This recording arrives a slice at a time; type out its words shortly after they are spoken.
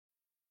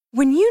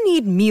When you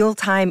need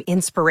mealtime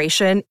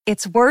inspiration,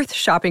 it's worth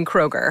shopping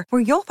Kroger,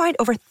 where you'll find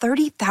over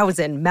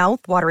 30,000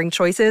 mouth-watering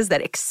choices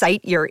that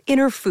excite your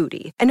inner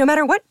foodie. And no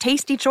matter what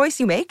tasty choice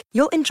you make,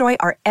 you'll enjoy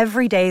our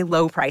everyday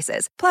low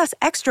prices, plus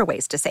extra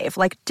ways to save,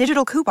 like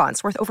digital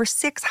coupons worth over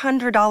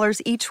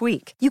 $600 each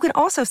week. You can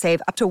also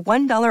save up to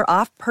 $1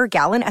 off per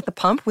gallon at the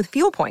pump with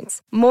fuel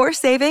points. More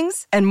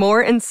savings and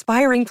more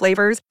inspiring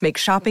flavors make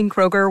shopping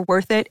Kroger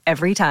worth it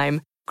every time.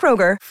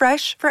 Kroger,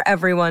 fresh for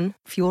everyone.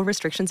 Fuel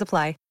restrictions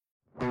apply.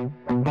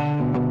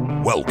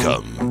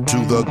 Welcome to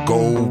the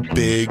Go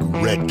Big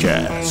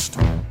Redcast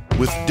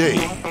with Dave,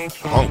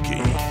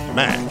 Honky,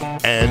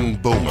 Mac,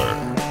 and Boomer.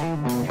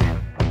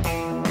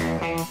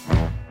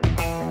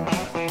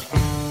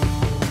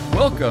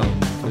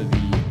 Welcome to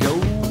the Go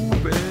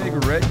Big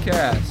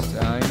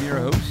Redcast. I'm your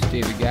host,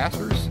 David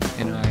Gassers,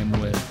 and I'm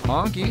with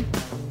Honky.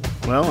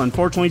 Well,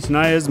 unfortunately,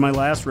 tonight is my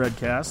last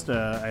Redcast.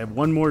 I have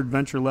one more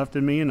adventure left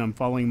in me, and I'm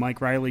following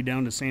Mike Riley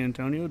down to San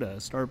Antonio to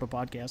start up a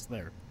podcast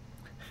there.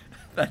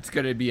 That's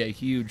going to be a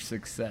huge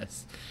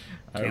success.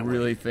 I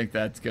really think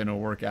that's going to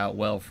work out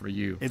well for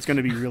you. It's going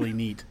to be really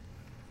neat.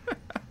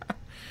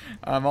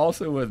 I'm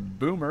also with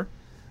Boomer.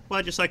 Well,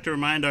 I'd just like to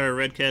remind our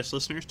Redcast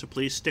listeners to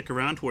please stick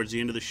around towards the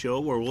end of the show,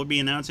 where we'll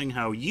be announcing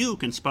how you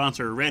can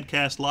sponsor a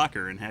Redcast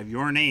locker and have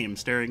your name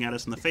staring at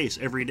us in the face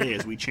every day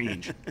as we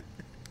change.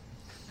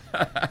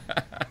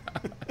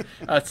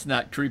 That's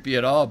not creepy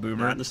at all,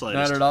 Boomer. Not in the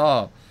slightest. Not at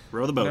all.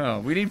 Row the boat. No,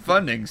 we need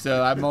funding,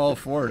 so I'm all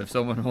for it if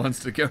someone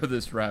wants to go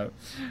this route.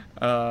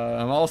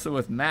 I'm also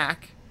with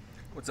Mac.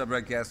 What's up,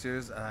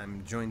 Redcasters?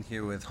 I'm joined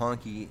here with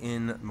Honky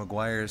in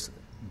McGuire's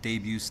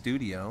debut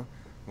studio.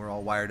 We're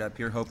all wired up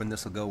here, hoping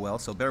this will go well,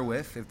 so bear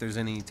with if there's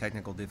any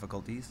technical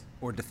difficulties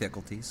or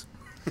difficulties.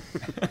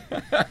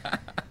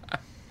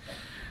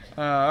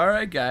 All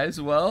right,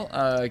 guys. Well,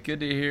 good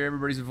to hear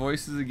everybody's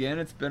voices again.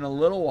 It's been a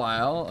little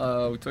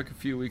while. We took a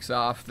few weeks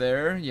off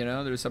there. You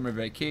know, there's summer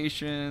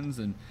vacations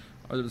and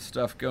other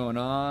stuff going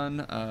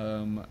on.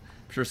 I'm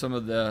sure some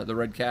of the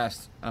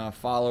Redcast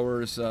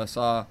followers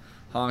saw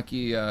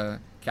Honky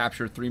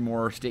capture 3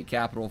 more state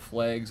capitol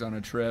flags on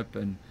a trip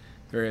and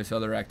various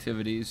other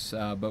activities.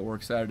 But we're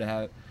excited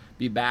to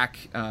be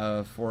back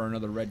for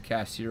another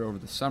Redcast here over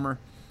the summer.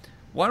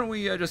 Why don't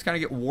we just kind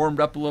of get warmed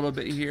up a little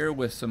bit here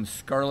with some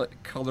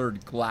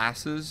scarlet-colored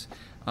glasses.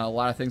 A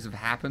lot of things have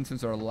happened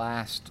since our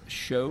last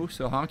show.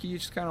 So, Honky, you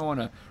just kind of want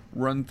to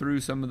run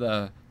through some of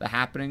the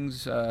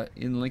happenings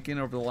in Lincoln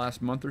over the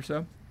last month or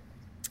so?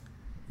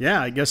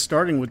 Yeah, I guess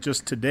starting with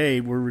just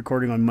today, we're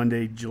recording on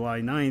Monday,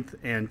 July 9th,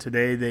 and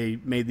today they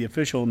made the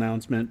official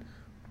announcement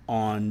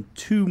on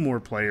 2 more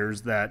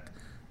players that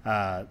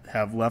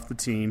have left the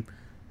team,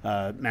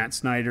 Matt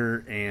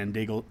Snyder and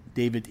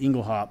David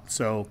Engelhop.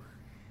 So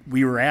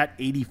we were at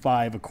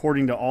 85.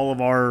 According to all of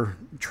our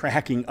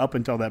tracking up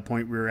until that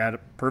point, we were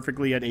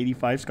perfectly at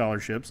 85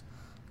 scholarships.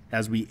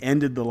 As we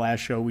ended the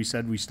last show, we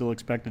said we still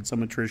expected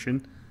some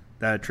attrition.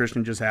 That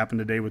attrition just happened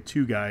today with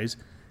 2 guys.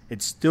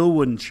 It still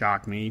wouldn't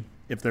shock me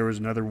if there was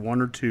another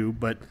 1 or 2,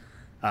 but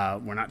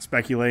we're not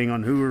speculating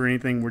on who or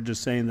anything. We're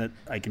just saying that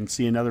I can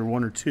see another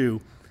 1 or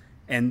 2.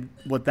 And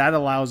what that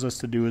allows us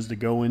to do is to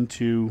go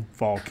into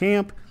fall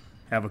camp,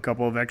 have a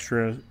couple of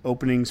extra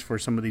openings for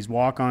some of these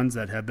walk-ons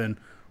that have been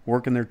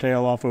working their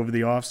tail off over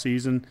the off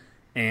season,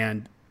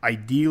 and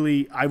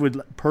ideally,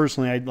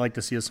 I'd like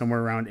to see us somewhere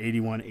around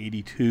 81,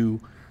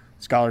 82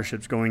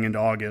 scholarships going into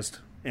August,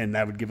 and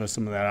that would give us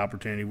some of that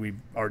opportunity. We've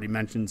already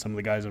mentioned some of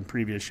the guys on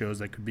previous shows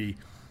that could be,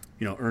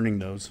 earning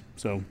those.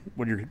 So,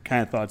 what are your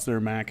kind of thoughts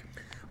there, Mac?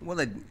 Well,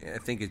 I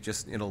think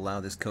it'll allow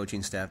this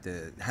coaching staff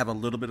to have a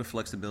little bit of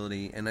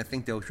flexibility, and I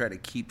think they'll try to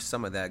keep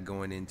some of that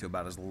going into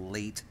about as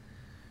late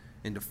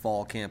into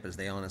fall camp as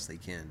they honestly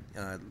can.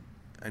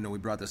 I know we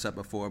brought this up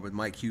before, but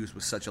Mike Hughes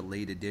was such a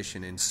late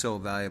addition and so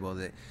valuable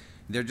that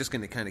they're just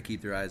going to kind of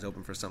keep their eyes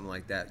open for something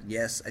like that.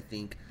 Yes, I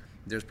think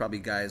there's probably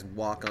guys,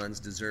 walk-ons,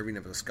 deserving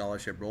of a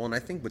scholarship role, and I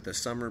think with the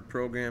summer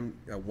program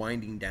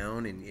winding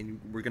down, and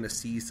we're going to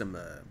see some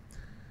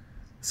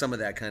of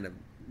that kind of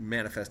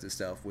manifest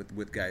itself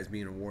with guys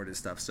being awarded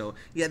stuff. So,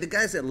 yeah, the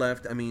guys that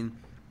left, I mean,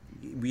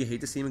 we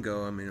hate to see them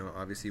go. I mean,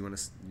 obviously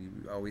you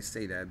always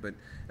say that, but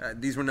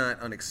these were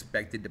not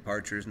unexpected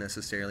departures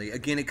necessarily.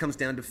 Again, it comes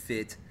down to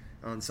fit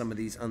on some of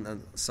these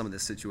on some of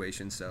this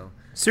situation. So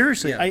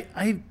seriously, yeah.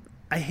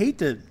 I hate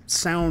to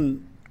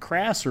sound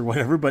crass or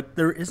whatever, but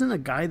there isn't a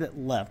guy that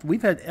left.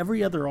 We've had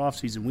every other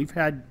offseason. We've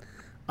had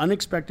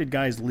unexpected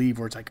guys leave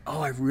where it's like, oh,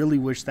 I really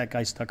wish that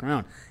guy stuck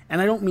around. And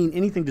I don't mean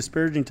anything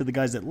disparaging to the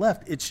guys that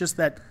left. It's just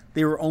that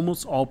they were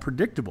almost all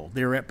predictable.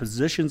 They were at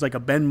positions like a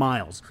Ben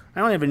Miles.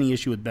 I don't have any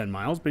issue with Ben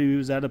Miles, but he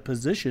was at a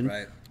position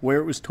where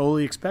it was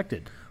totally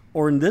expected.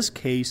 Or in this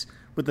case,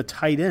 with the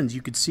tight ends,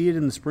 you could see it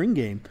in the spring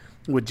game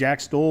with Jack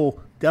Stoll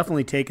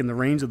definitely taking the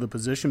reins of the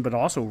position, but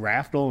also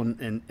Raftel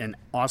and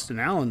Austin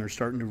Allen are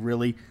starting to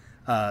really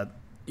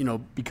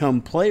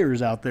become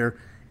players out there.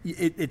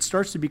 It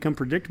starts to become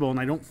predictable, and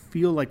I don't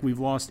feel like we've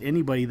lost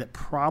anybody that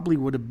probably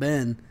would have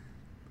been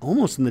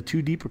almost in the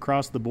 2 deep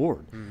across the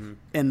board. Mm-hmm.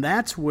 And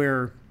that's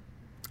where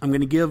I'm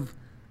going to give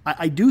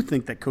I do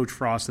think that Coach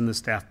Frost and the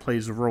staff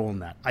plays a role in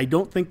that. I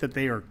don't think that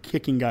they are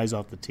kicking guys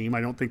off the team.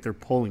 I don't think they're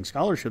pulling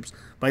scholarships,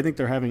 but I think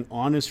they're having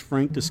honest,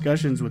 frank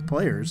discussions with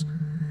players.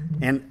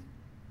 And,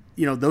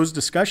 those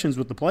discussions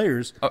with the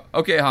players.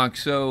 Okay, Honk,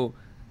 so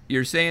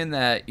you're saying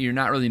that you're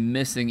not really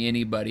missing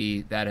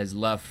anybody that has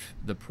left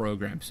the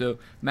program. So,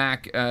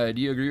 Mac, do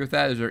you agree with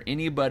that? Is there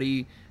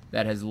anybody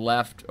that has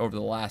left over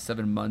the last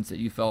 7 months that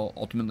you felt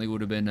ultimately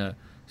would have been a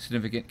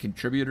significant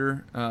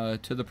contributor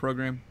to the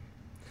program?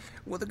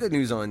 Well, the good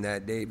news on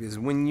that, Dave, is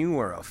when you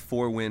are a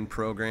 4-win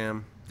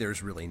program,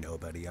 there's really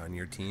nobody on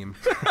your team.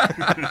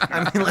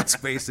 I mean, let's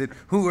face it.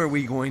 Who are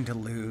we going to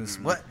lose?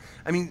 What?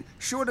 I mean,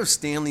 short of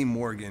Stanley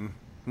Morgan,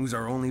 who's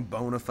our only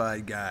bona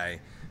fide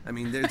guy, I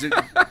mean,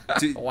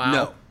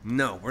 wow.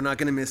 No, we're not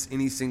going to miss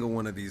any single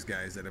one of these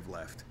guys that have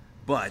left.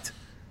 But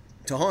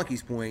to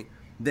Honky's point,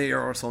 they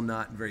are also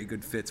not very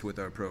good fits with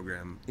our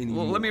program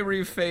anymore. Well, let me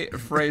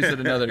rephrase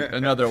it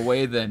another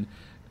way then.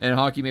 And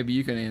Honky, maybe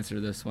you can answer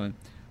this one.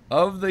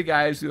 Of the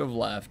guys who have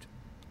left,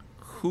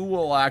 who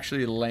will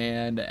actually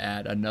land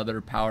at another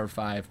Power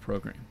 5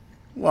 program?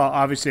 Well,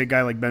 obviously a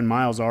guy like Ben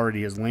Miles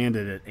already has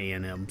landed at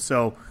A&M.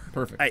 So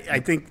perfect. I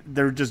think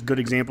they're just good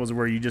examples of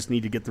where you just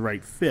need to get the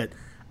right fit.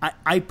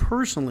 I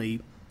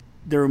personally,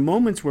 there are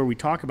moments where we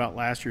talk about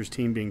last year's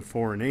team being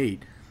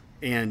 4-8,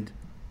 and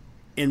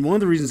one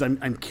of the reasons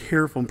I'm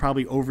careful and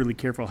probably overly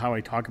careful how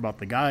I talk about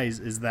the guys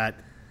is that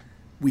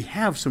we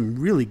have some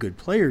really good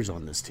players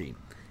on this team.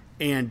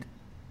 And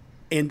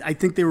I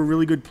think they were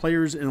really good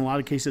players in a lot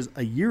of cases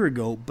a year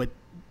ago, but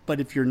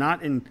if you're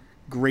not in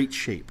great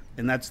shape,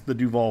 and that's the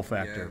Duval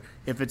factor.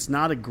 Yeah. If it's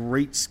not a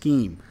great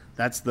scheme,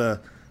 that's the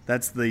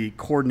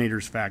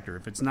coordinator's factor.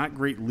 If it's not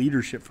great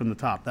leadership from the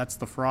top, that's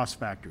the Frost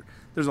factor.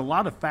 There's a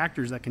lot of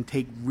factors that can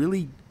take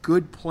really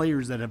good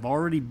players that have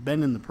already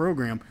been in the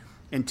program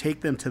and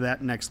take them to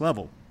that next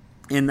level.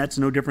 And that's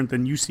no different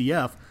than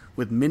UCF,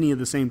 with many of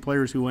the same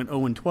players who went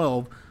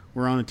 0-12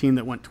 were on a team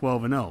that went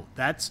 12-0.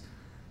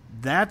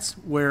 That's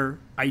where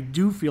I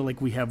do feel like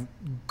we have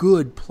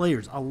good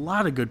players, a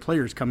lot of good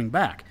players coming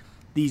back.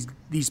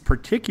 These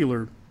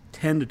particular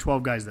 10 to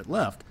 12 guys that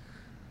left,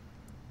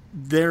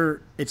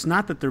 it's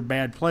not that they're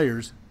bad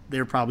players.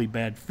 They're probably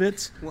bad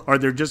fits, or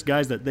they're just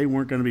guys that they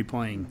weren't going to be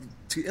playing.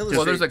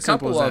 Well, there's a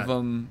couple of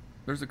them.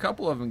 There's a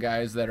couple of them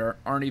guys that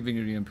aren't even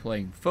going to be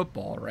playing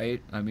football,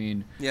 right? I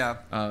mean,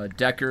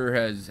 Decker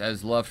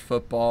has left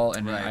football,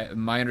 and right.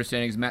 My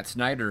understanding is Matt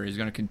Snyder is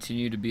going to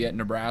continue to be at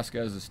Nebraska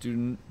as a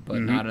student,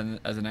 but not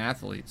as an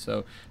athlete.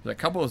 So there's a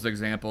couple of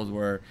examples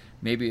where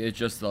maybe it's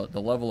just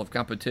the level of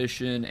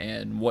competition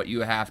and what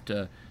you have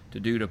to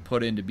do to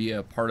put in to be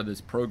a part of this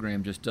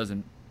program just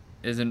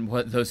isn't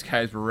what those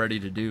guys were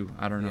ready to do.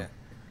 I don't know.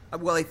 Yeah.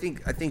 Well, I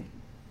think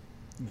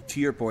to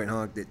your point,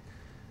 Honk, that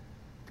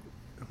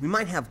we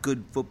might have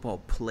good football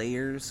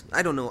players.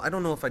 I don't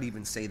know if I'd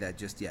even say that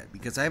just yet,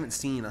 because I haven't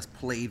seen us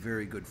play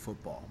very good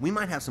football. We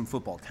might have some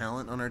football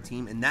talent on our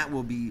team, and that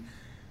will be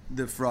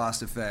the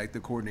Frost effect,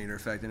 the coordinator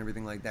effect, and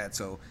everything like that.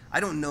 So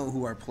I don't know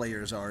who our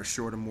players are,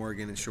 short of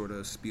Morgan and short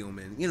of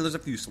Spielman. There's a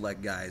few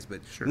select guys, but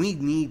we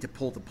need to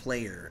pull the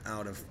player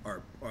out of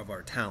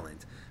our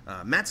talent.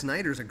 Matt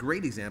Snyder's a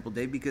great example,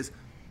 Dave, because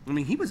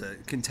he was a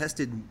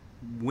contested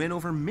win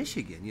over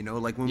Michigan.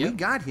 Like when we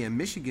got him,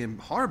 Michigan,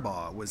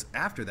 Harbaugh was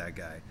after that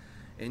guy.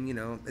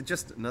 And,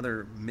 just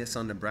another miss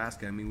on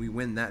Nebraska. We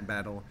win that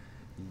battle.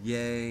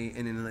 Yay.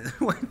 And then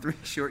 3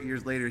 short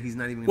years later, he's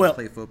not even going to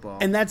play football.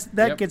 And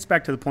that gets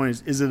back to the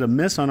point is it a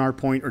miss on our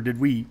point, or did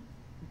we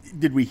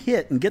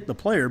hit and get the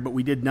player, but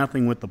we did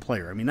nothing with the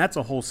player? That's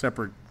a whole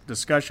separate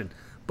discussion.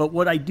 But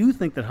what I do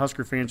think that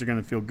Husker fans are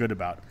going to feel good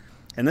about,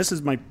 and this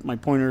is my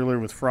point earlier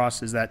with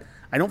Frost, is that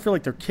I don't feel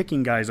like they're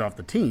kicking guys off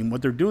the team.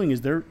 What they're doing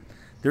is they're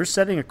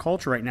setting a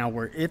culture right now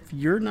where if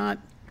you're not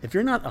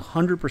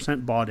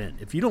 100% bought in,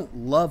 if you don't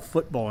love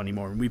football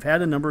anymore, and we've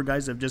had a number of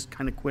guys that have just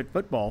kind of quit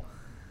football,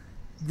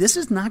 this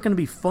is not going to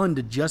be fun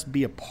to just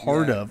be a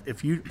part of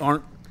if you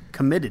aren't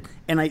committed.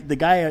 And the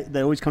guy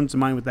that always comes to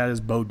mind with that is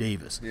Bo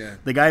Davis. Yeah.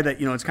 The guy that,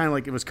 it's kind of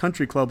like it was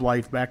country club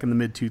life back in the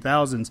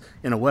mid-2000s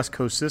in a West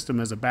Coast system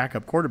as a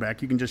backup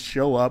quarterback. You can just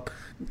show up.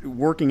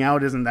 Working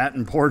out isn't that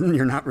important.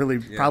 You're not really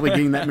probably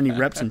getting that many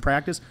reps in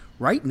practice.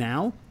 Right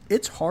now,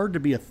 it's hard to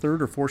be a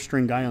third or fourth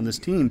string guy on this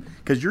team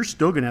because you're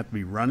still going to have to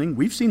be running.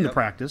 We've seen the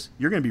practice.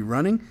 You're going to be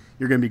running.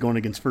 You're going to be going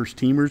against first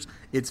teamers.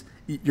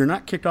 You're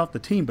not kicked off the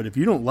team, but if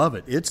you don't love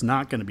it, it's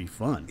not going to be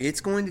fun.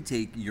 It's going to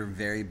take your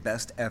very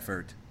best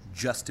effort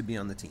just to be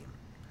on the team.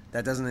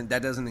 That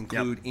doesn't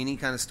include any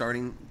kind of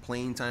starting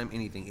playing time,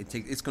 anything.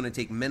 It's going to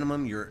take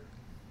minimum your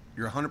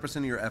 100%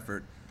 of your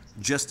effort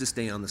just to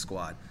stay on the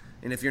squad.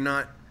 And if you're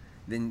not,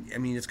 then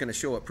it's going to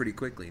show up pretty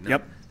quickly.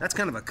 Now, that's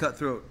kind of a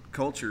cutthroat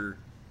culture.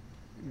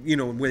 The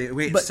way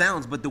it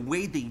sounds, but the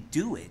way they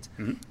do it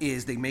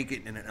is they make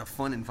it in a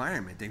fun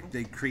environment.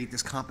 They create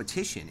this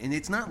competition, and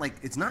it's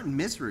not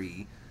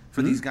misery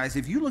for these guys.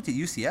 If you looked at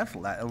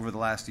UCF over the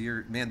last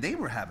year, man, they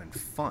were having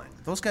fun.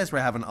 Those guys were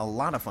having a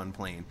lot of fun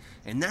playing,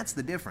 and that's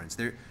the difference.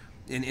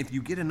 And if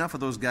you get enough of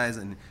those guys,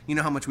 and you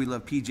know how much we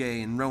love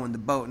PJ and rowing the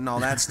boat and all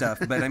that stuff,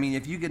 but I mean,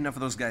 if you get enough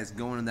of those guys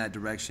going in that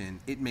direction,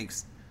 it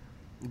makes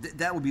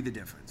that will be the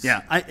difference.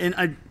 Yeah,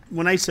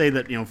 when I say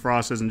that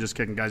Frost isn't just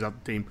kicking guys off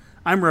the team,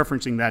 I'm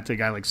referencing that to a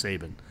guy like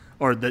Saban,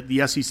 or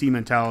the SEC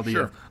mentality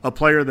of a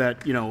player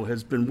that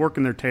has been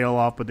working their tail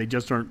off, but they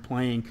just aren't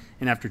playing,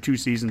 and after 2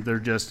 seasons, they're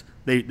just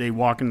they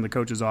walk into the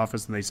coach's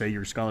office and they say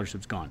your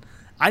scholarship's gone.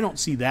 I don't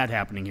see that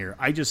happening here.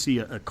 I just see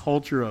a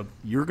culture of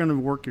you're going to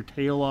work your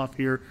tail off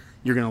here.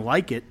 You're going to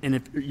like it, and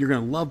if you're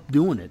going to love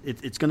doing it,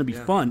 it's going to be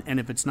fun. And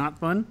if it's not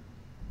fun,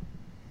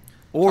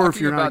 or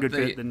if you're not a good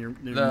fit, then you're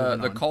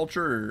the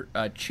culture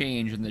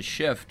change and the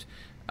shift.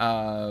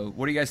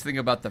 What do you guys think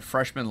about the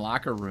freshman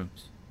locker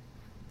rooms?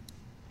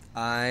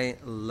 I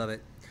love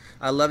it.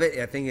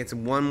 I think it's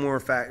one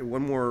more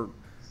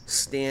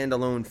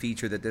standalone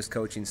feature that this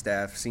coaching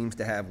staff seems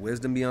to have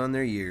wisdom beyond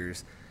their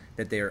years,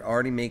 that they are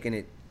already making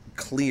it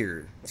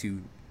clear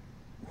to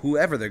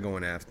whoever they're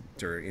going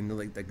after, in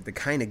the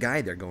kind of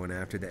guy they're going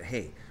after, that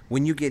hey,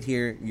 when you get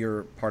here,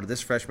 you're part of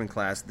this freshman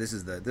class. This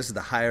is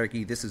the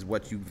hierarchy. This is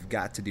what you've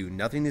got to do.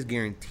 Nothing is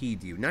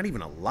guaranteed to you. Not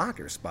even a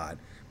locker spot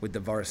with the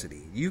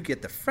varsity. You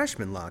get the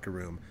freshman locker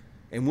room,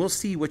 and we'll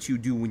see what you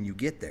do when you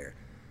get there.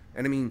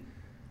 And I mean,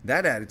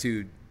 that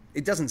attitude,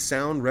 it doesn't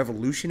sound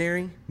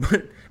revolutionary,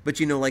 but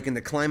like in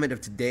the climate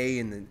of today,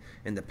 and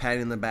the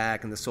patting on the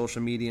back and the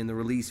social media and the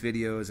release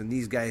videos and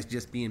these guys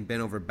just being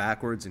bent over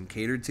backwards and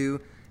catered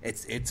to,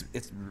 it's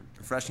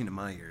refreshing to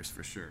my ears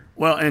for sure.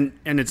 Well, and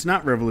it's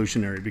not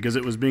revolutionary because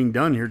it was being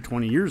done here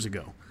 20 years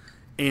ago.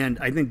 And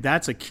I think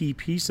that's a key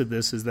piece of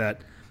this, is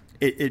that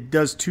it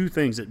does 2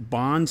 things. It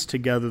bonds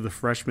together the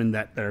freshmen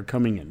that are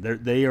coming in.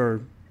 They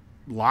are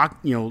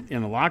locked,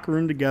 in a locker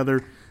room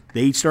together.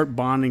 They start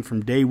bonding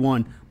from day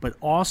one, but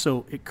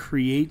also it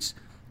creates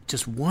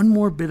just one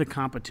more bit of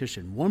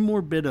competition, one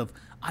more bit of,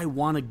 I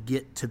want to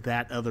get to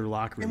that other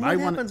locker room.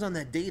 And what happens on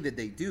that day that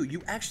they do?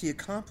 You actually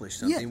accomplish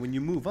something when you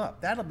move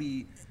up. That'll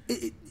be...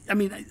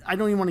 I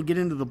don't even want to get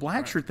into the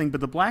black shirt thing, but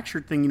the black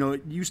shirt thing,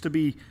 it used to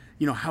be,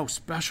 how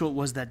special it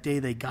was that day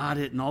they got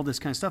it and all this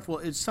kind of stuff. Well,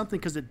 it's something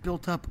because it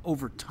built up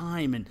over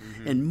time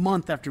and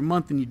month after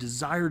month, and you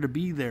desire to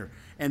be there.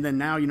 And then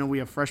now, we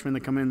have freshmen that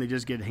come in, they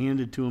just get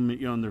handed to them,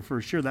 in their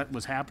first year. That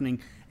was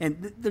happening.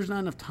 And there's not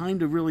enough time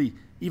to really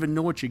even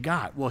know what you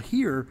got. Well,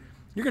 here,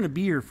 you're going to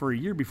be here for a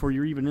year before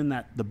you're even in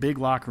the big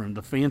locker room,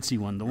 the fancy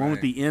one, the one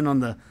with the inn on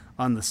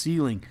the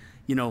ceiling.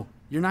 You're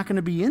not going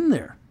to be in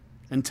there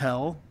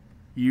until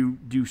you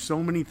do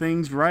so many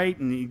things right,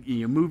 and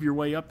you move your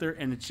way up there,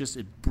 and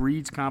it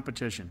breeds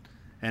competition.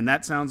 And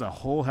that sounds a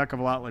whole heck of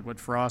a lot like what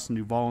Frost and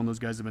Duval and those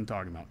guys have been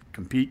talking about.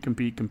 Compete,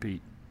 compete,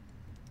 compete.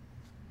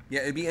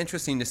 Yeah, it'd be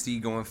interesting to see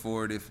going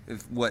forward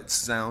if what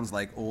sounds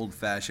like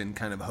old-fashioned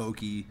kind of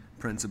hokey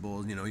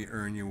principles, you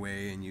earn your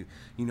way, and you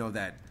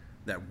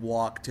that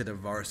walk to the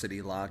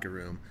varsity locker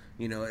room,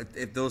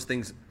 if those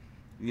things,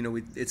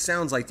 it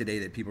sounds like today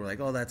that people are like,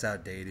 oh, that's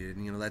outdated,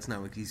 and that's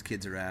not what these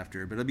kids are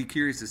after. But I'd be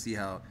curious to see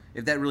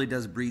if that really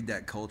does breed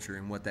that culture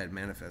and what that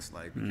manifests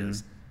like,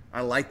 because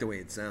I like the way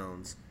it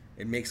sounds.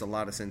 It makes a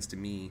lot of sense to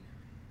me.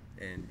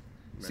 And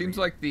seems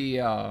like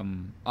the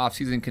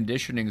off-season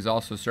conditioning is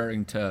also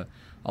starting to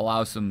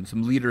allow some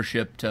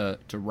leadership to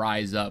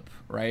rise up,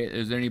 right?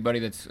 Is there anybody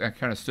that's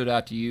kind of stood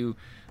out to you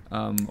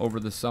over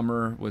the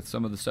summer with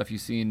some of the stuff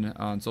you've seen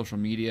on social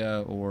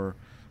media or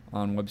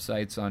on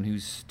websites on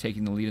who's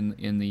taking the lead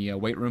in the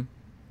weight room?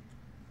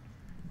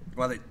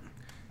 Well,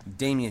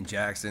 Damian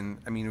Jackson,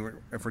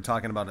 if we're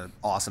talking about an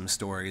awesome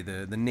story,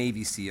 the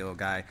Navy SEAL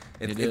guy,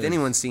 if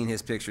anyone's seen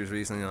his pictures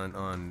recently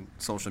on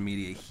social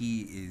media,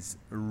 he is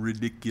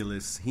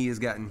ridiculous. He has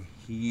gotten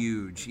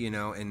huge,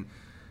 and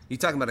you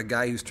talk about a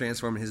guy who's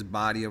transforming his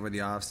body over the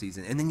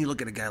offseason, and then you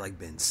look at a guy like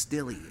Ben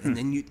Stille, and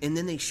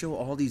then they show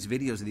all these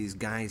videos of these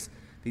guys,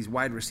 these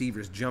wide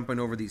receivers jumping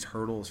over these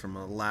hurdles from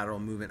a lateral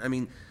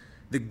movement.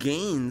 The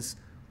gains,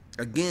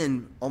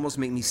 again, almost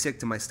make me sick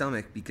to my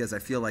stomach because I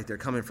feel like they're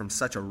coming from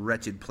such a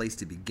wretched place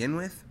to begin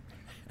with.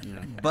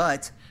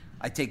 But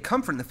I take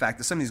comfort in the fact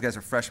that some of these guys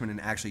are freshmen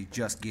and actually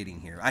just getting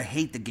here. I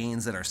hate the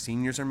gains that our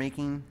seniors are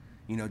making,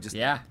 in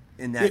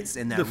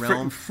that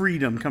realm.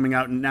 Freedom coming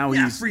out, and now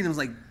Freedom's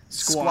like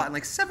squatting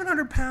like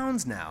 700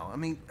 pounds now.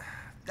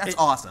 That's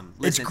awesome.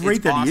 Listen, it's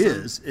great that awesome. He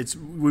is.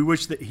 We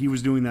wish that he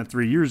was doing that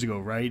 3 years ago,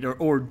 right?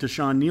 Or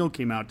Deshaun Neal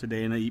came out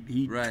today and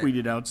he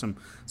tweeted out some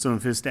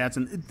of his stats,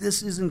 and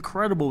this is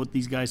incredible what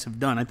these guys have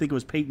done. I think it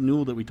was Peyton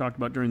Newell that we talked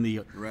about during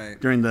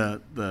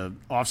the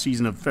off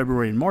season of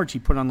February and March. He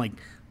put on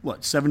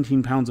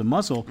 17 pounds of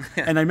muscle.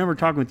 And I remember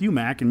talking with you,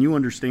 Mac, and you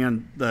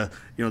understand the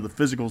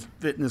physical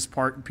fitness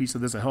piece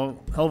of this a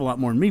hell of a lot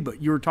more than me,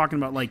 but you were talking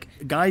about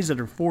guys that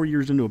are 4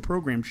 years into a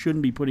program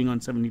shouldn't be putting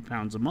on 70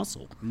 pounds of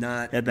muscle.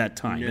 Not at that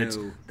time.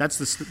 No.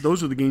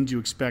 Those are the gains you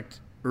expect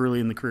early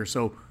in the career.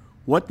 So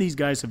what these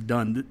guys have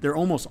done, they're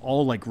almost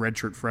all like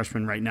redshirt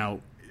freshmen right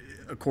now,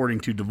 according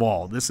to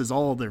Duval. This is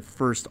all their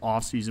first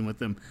offseason with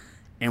them,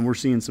 and we're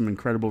seeing some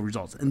incredible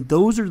results. And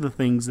those are the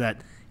things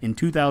that in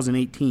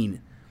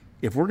 2018,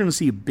 if we're going to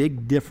see a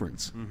big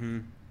difference,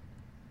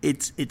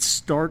 it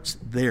starts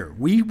there.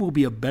 We will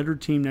be a better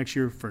team next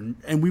year,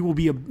 and we will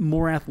be a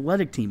more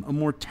athletic team, a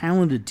more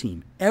talented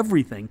team,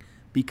 everything,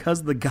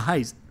 because the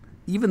guys,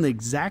 even the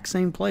exact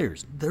same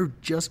players, they're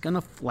just going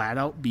to flat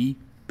out be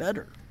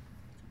better.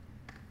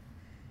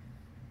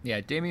 Yeah,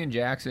 Damian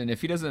Jackson,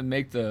 if he doesn't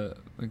make the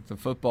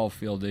football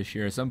field this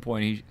year, at some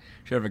point he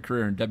should have a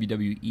career in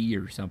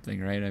WWE or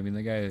something, right? I mean,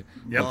 the guy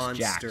looks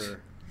jacked.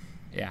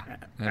 Yeah,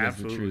 that is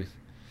the truth.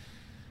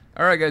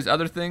 All right, guys,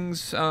 other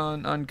things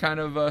on kind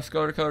of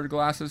Scarlet-Colored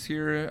Glasses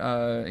here?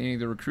 Any of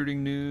the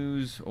recruiting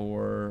news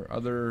or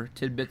other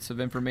tidbits of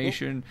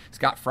information?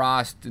 Scott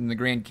Frost in the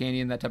Grand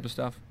Canyon, that type of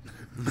stuff?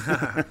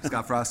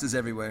 Scott Frost is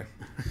everywhere.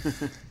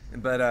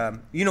 But,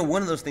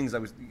 one of those things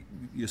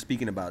you're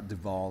speaking about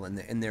Duval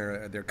and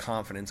their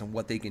confidence and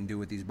what they can do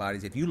with these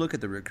bodies. If you look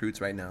at the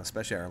recruits right now,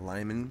 especially our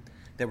linemen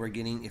that we're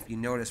getting, if you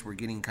notice, we're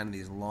getting kind of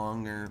these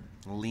longer,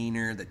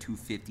 leaner, the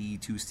 250,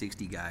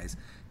 260 guys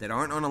that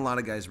aren't on a lot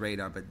of guys'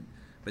 radar,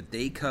 but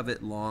they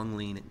covet long,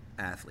 lean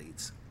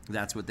athletes.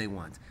 That's what they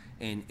want.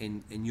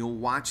 And you'll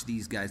watch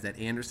these guys, that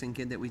Anderson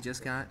kid that we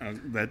just got.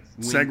 That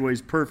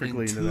segues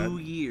perfectly into that.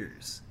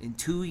 In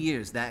 2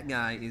 years, that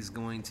guy is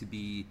going to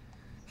be...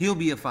 He'll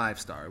be a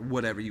 5-star,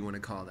 whatever you want to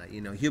call that.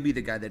 He'll be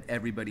the guy that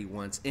everybody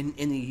wants. And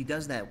he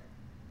does that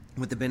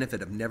with the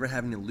benefit of never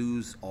having to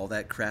lose all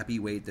that crappy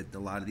weight that a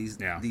lot of these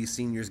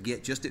seniors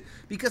get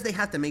because they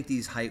have to make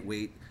these height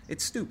weight.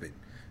 It's stupid.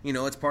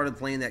 It's part of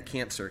playing that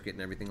camp circuit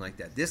and everything like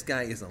that. This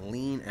guy is a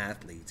lean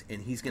athlete,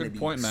 and he's going to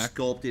be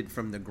sculpted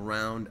from the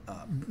ground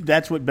up.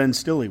 That's what Ben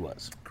Stilley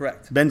was.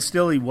 Correct. Ben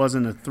Stilley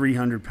wasn't a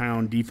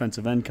 300-pound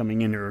defensive end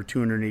coming in or a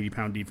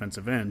 280-pound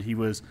defensive end. He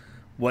was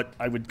what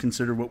I would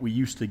consider what we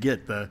used to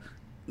get. A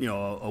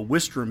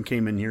Wistrom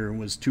came in here and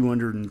was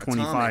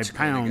 225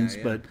 pounds,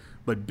 guy,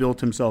 but built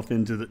himself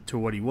into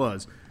what he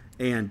was.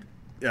 And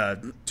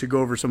to go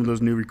over some of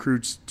those new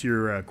recruits, to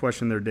your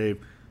question there, Dave,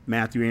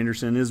 Matthew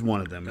Anderson is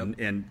one of them,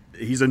 and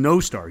he's a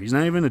no-star. He's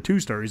not even a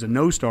 2-star. He's a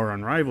no-star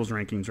on Rivals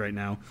rankings right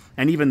now.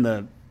 And even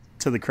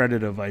to the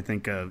credit of, I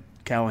think,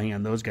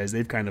 Callahan, those guys,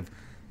 they've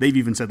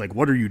even said, like,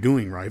 what are you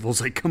doing, Rivals?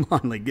 Like, come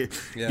on, like get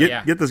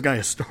this guy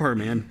a star,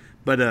 man.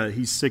 But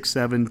he's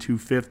 6'7",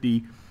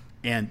 250,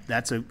 and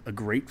that's a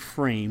great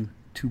frame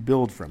to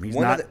build from. He's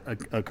not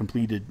a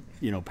completed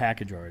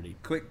package already.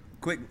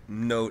 Quick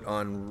note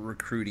on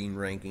recruiting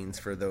rankings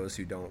for those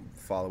who don't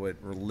follow it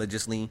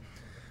religiously.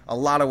 A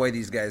lot of way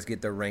these guys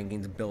get their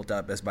rankings built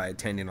up is by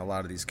attending a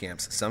lot of these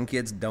camps. Some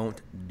kids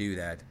don't do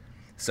that.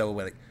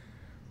 So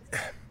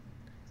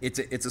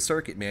it's a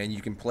circuit, man.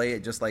 You can play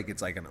it just like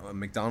it's like a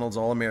McDonald's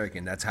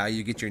All-American. That's how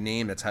you get your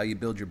name. That's how you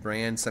build your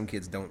brand. Some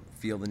kids don't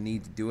feel the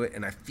need to do it,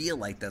 and I feel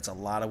like that's a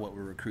lot of what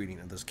we're recruiting,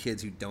 are those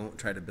kids who don't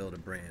try to build a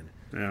brand.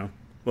 Yeah.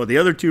 Well, the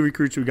other 2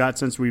 recruits we got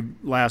since we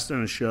last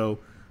done a show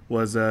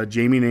was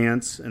Jamie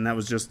Nance, and that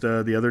was just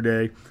the other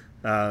day.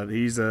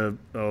 He's a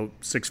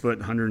 6 foot,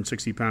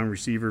 160-pound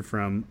receiver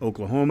from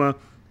Oklahoma.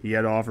 He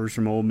had offers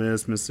from Ole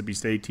Miss, Mississippi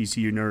State,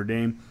 TCU, Notre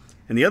Dame.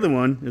 And the other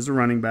one is a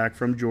running back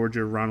from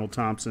Georgia, Ronald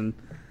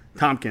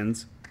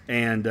Tompkins,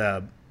 and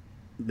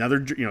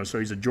another, so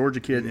he's a Georgia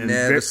kid. And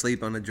never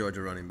sleep on a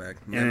Georgia running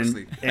back. Never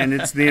sleep. And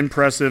it's the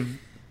impressive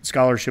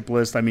scholarship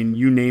list. I mean,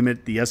 you name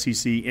it, the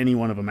SEC, any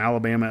one of them,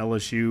 Alabama,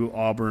 LSU,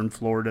 Auburn,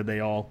 Florida, they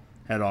all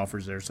had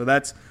offers there. So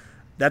that's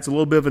a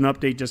little bit of an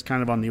update, just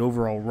kind of on the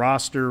overall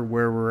roster,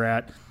 where we're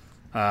at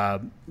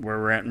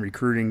in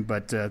recruiting.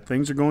 But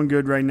things are going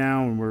good right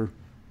now, and we're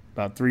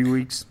about 3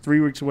 weeks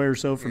away or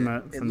so from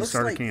the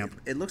start of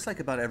camp. It looks like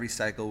about every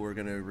cycle we're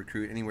going to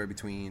recruit anywhere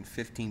between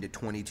 15 to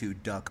 22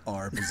 duck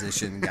R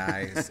position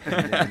guys,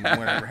 and then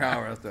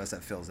however else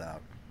that fills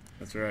out.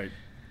 That's right.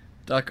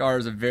 Duck R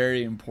is a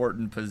very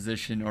important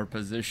position, or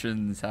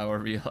positions,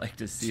 however you like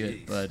to see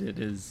it, but it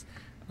is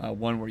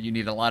one where you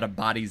need a lot of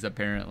bodies,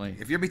 apparently.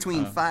 If you're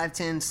between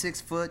 5'10",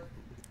 6 foot,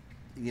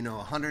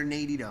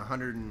 180 to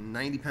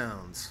 190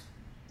 pounds,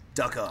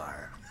 Duck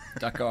R.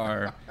 Duck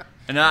R.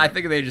 And I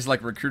think they just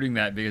like recruiting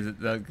that because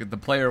the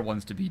player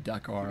wants to be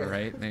Duck R,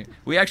 right?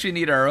 We actually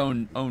need our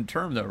own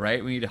term, though,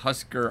 right? We need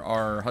Husker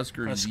R,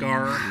 Husker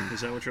Huskar. Is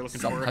that what you're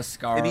looking for?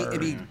 Huskar. It'd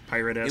be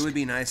pirate-esque. It would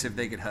be nice if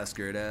they could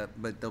Husker it up,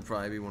 but they'll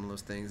probably be one of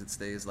those things that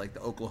stays like the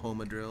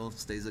Oklahoma drill,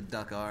 stays a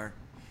Duck R.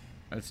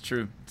 That's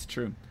true. It's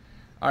true.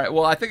 All right.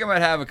 Well, I think I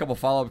might have a couple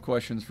follow-up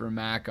questions for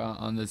Mac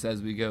on this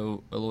as we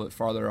go a little bit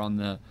farther on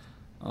the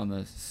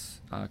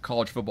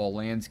college football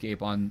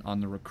landscape, on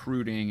the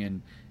recruiting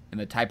and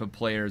the type of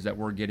players that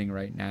we're getting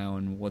right now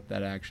and what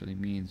that actually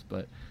means.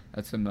 But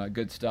that's some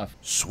good stuff.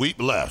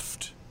 Sweep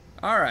left.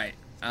 All right.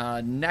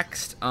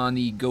 Next on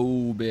the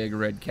Go Big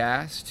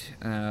Redcast,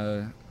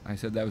 I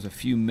said that was a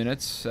few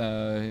minutes.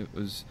 It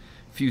was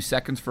a few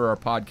seconds for our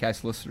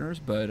podcast listeners,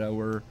 but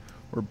we're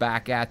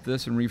back at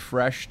this and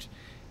refreshed.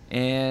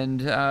 And,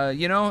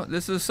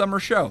 this is a summer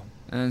show.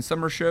 And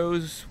summer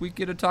shows, we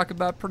get to talk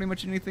about pretty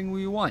much anything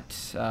we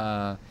want.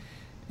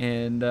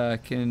 And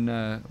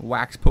can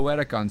wax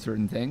poetic on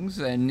certain things.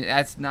 And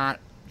that's not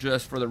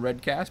just for the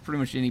Redcast. Pretty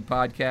much any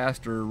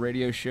podcast or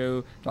radio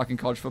show talking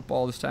college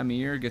football this time of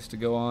year gets to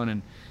go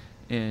on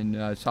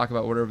and talk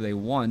about whatever they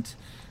want.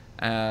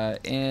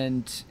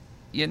 And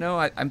you know,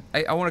 I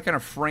want to kind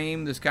of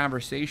frame this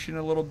conversation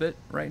a little bit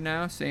right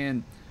now,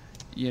 saying,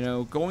 you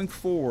know, going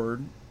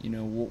forward, you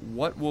know,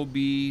 what will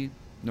be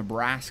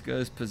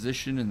Nebraska's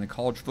position in the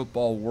college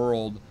football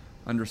world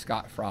under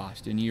Scott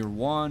Frost in year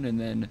 1, and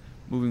then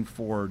moving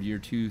forward, year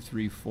 2,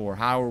 3, 4.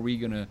 How are we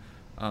going to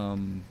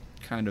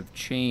kind of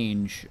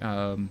change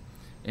and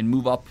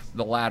move up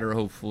the ladder,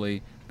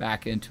 hopefully,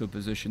 back into a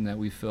position that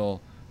we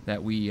feel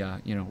that we,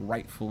 you know,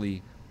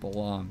 rightfully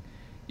belong?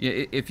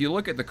 If you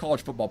look at the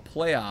college football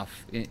playoff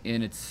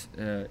in its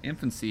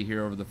infancy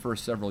here over the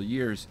first several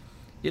years,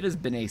 it has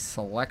been a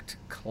select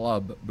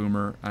club,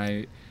 Boomer.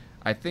 I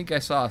think I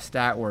saw a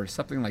stat where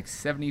something like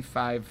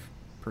 75%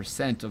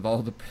 of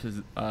all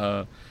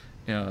the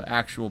you know,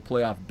 actual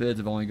playoff bids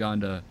have only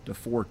gone to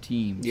 4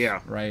 teams.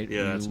 Yeah. Right?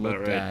 Yeah, that's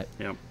about right.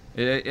 Yep.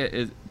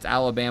 It's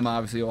Alabama,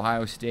 obviously,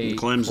 Ohio State,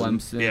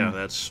 Clemson. Yeah,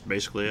 that's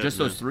basically it. Just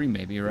those 3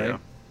 maybe, right?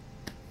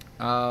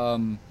 Yeah.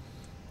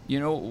 You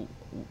know,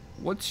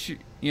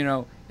 you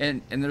know,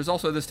 and there's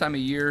also this time of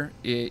year,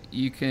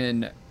 you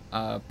can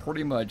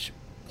pretty much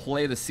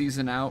play the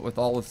season out with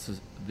all of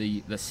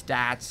the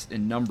stats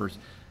and numbers.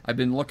 I've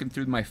been looking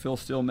through my Phil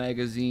Steele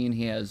magazine.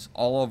 He has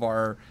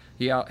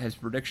has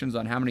predictions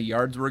on how many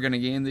yards we're going to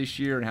gain this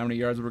year and how many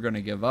yards we're going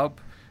to give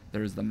up.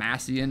 There's the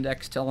Massey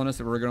Index telling us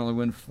that we're going to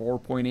win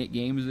 4.8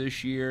 games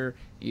this year.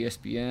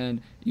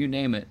 ESPN, you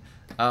name it.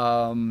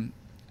 What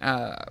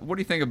do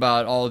you think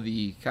about all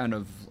the kind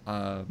of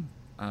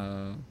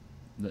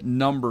the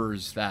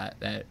numbers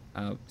that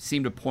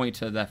seem to point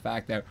to the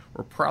fact that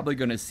we're probably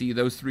going to see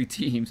those 3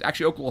 teams?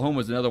 Actually,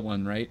 Oklahoma's another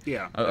one, right?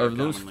 Yeah. Of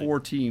those 4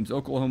 teams,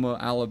 Oklahoma,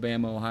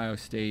 Alabama, Ohio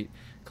State,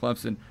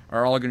 Clemson,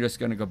 are all just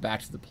going to go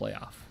back to the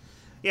playoff.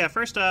 Yeah,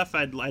 first off,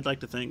 I'd like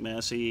to thank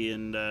Massey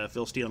and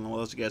Phil Steele and all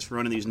those guys for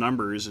running these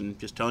numbers and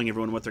just telling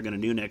everyone what they're going to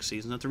do next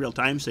season. That's a real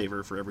time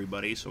saver for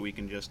everybody, so we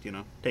can just, you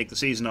know, take the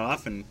season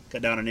off and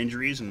cut down on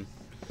injuries and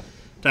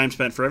time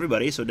spent for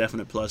everybody. So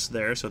definite plus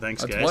there. So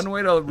thanks, guys. That's one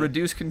way to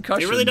reduce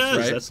concussions. It really does.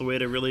 Right? That's the way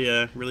to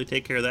really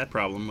take care of that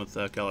problem with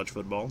college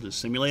football. Just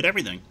simulate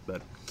everything.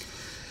 But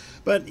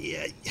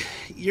yeah,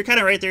 you're kind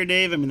of right there,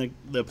 Dave. I mean,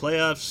 the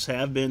playoffs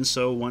have been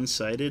so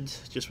one-sided,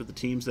 just with the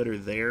teams that are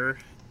there.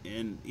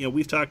 And, you know,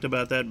 we've talked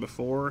about that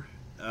before,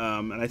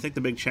 and I think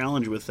the big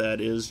challenge with that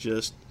is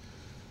just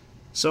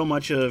so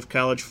much of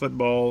college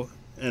football,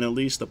 and at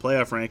least the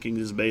playoff rankings,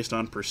 is based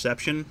on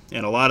perception,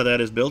 and a lot of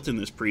that is built in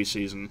this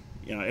preseason.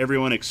 You know,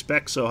 everyone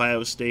expects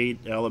Ohio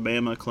State,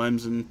 Alabama,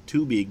 Clemson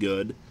to be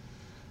good,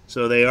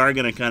 so they are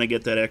going to kind of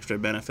get that extra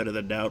benefit of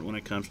the doubt when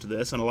it comes to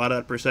this, and a lot of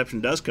that perception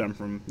does come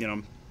from, you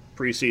know,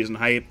 preseason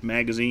hype,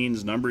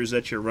 magazines, numbers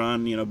that you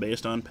run, you know,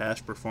 based on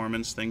past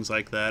performance, things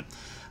like that.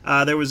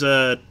 There was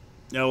a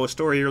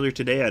story earlier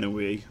today, I know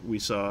we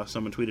saw,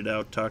 someone tweeted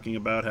out talking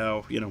about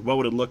how, you know, what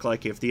would it look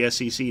like if the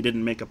SEC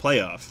didn't make a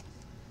playoff?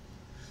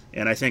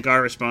 And I think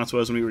our response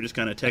was, when we were just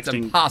kind of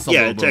texting,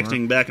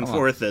 texting back and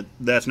forth, that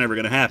that's never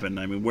going to happen.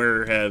 I mean,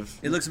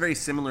 it looks very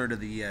similar to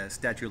the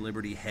Statue of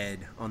Liberty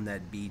head on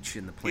that beach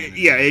in the planet.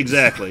 Yeah,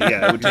 exactly.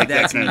 Yeah, it would take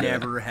that's that kind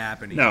never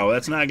happening. No,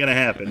 that's not going to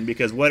happen,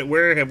 because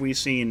where have we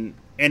seen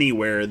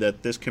anywhere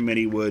that this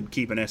committee would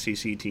keep an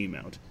SEC team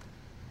out?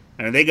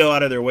 I mean, they go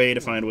out of their way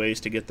to find ways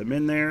to get them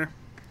in there.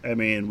 I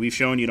mean, we've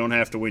shown you don't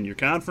have to win your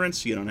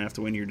conference, you don't have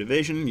to win your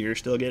division. You're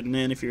still getting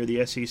in if you're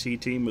the SEC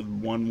team with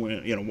one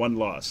win, you know, one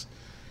loss.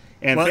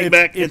 And think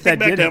back to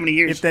how many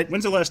years.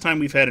 When's the last time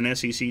we've had an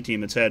SEC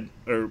team that's had,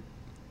 or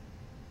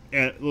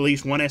at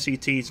least one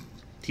SEC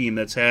team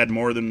that's had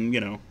more than, you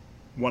know,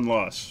 one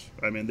loss?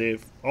 I mean,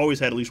 they've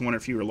always had at least one or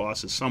fewer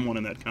losses, someone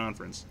in that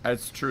conference.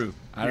 That's true.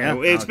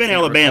 It's been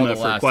Alabama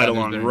for quite a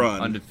long run,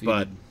 undefeated.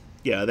 But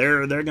yeah,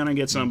 they're going to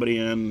get somebody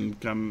in,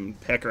 come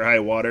heck or high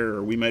water,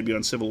 or we might be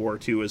on Civil War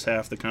II as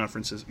half the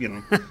conferences, you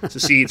know,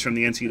 secedes from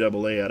the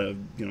NCAA out of,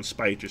 you know,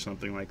 spite or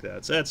something like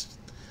that. So that's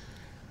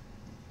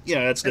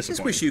disappointing. I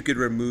just wish you could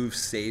remove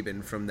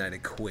Saban from that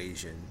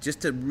equation,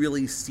 just to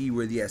really see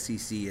where the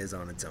SEC is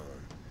on its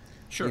own.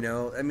 Sure. You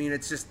know, I mean,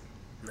 it's just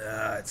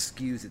it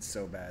skews it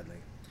so badly.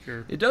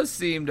 Sure. It does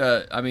seem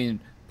to,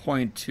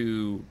 point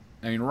to,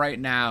 right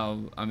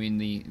now,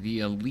 the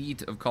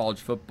elite of college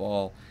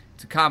football.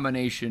 It's a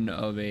combination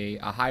of a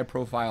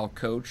high-profile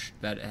coach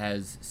that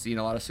has seen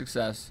a lot of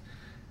success,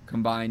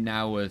 combined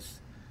now with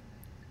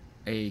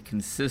a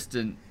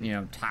consistent,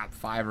 top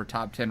 5 or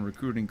top 10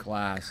 recruiting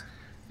class,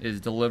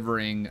 is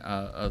delivering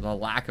the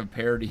lack of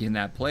parity in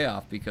that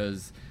playoff,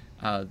 because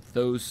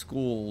those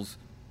schools,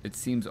 it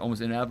seems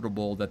almost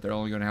inevitable that they're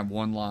only going to have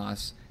one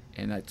loss,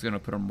 and that's going to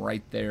put them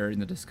right there in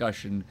the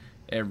discussion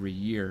every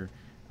year.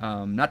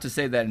 Not to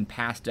say that in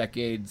past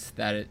decades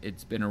that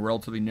it's been a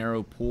relatively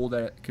narrow pool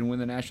that can win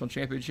the national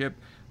championship,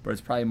 but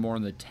it's probably more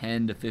in the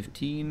 10 to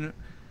 15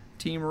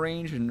 team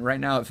range, and right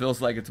now it feels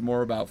like it's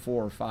more about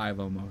 4 or 5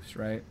 almost,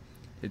 right?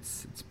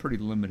 It's pretty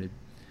limited.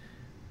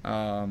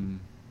 Well,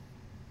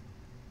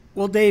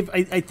 Dave,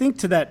 I think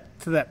to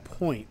that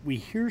point, we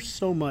hear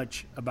so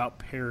much about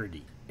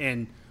parity,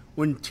 and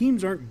when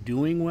teams aren't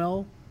doing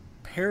well,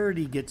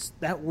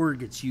 that word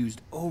gets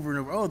used over and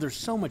over. Oh, there's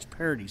so much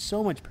parity,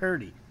 so much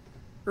parity.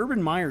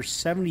 Urban Meyer's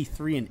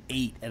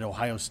 73-8 at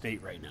Ohio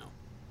State right now.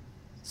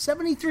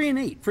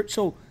 73-8.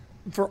 So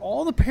for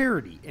all the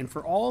parity and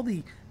for all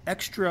the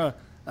extra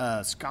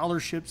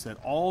scholarships that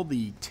all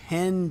the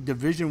 10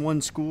 Division I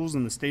schools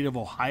in the state of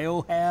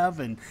Ohio have,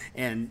 and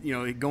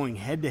going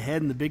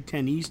head-to-head in the Big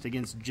Ten East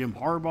against Jim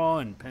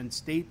Harbaugh and Penn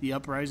State, the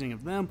uprising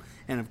of them,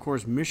 and, of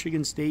course,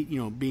 Michigan State,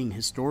 being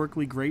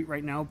historically great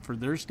right now for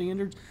their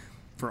standards.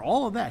 For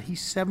all of that,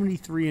 he's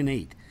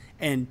 73-8.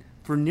 And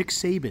for Nick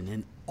Saban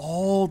and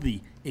all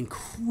the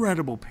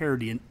incredible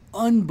parity and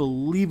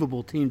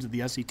unbelievable teams of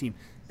the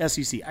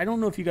SEC. I don't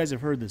know if you guys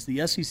have heard this.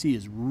 The SEC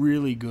is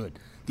really good.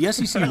 The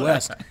SEC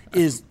West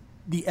is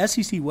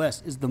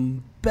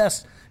the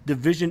best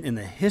division in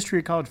the history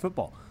of college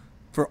football.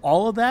 For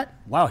all of that,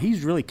 wow,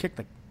 he's really kicked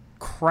the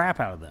crap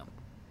out of them.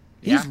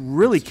 He's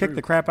really kicked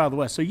the crap out of the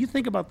West. So you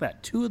think about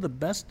that. Two of the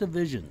best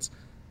divisions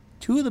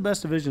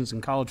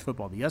in college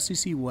football, the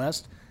SEC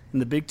West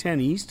and the Big Ten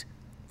East,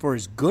 for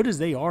as good as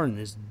they are and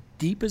as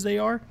deep as they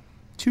are,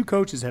 two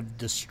coaches have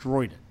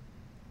destroyed it.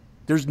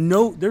 There's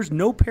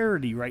no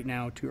parity right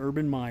now to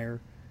Urban Meyer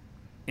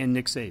and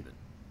Nick Saban.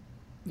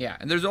 Yeah,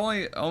 and there's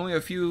only a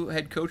few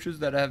head coaches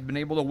that have been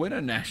able to win a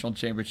national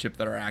championship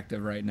that are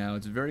active right now.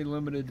 It's a very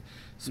limited,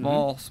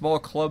 small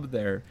club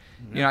there.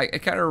 Mm-hmm. It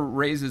kind of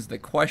raises the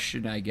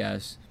question, I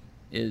guess,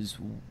 is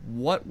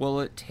what will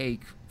it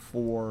take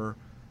for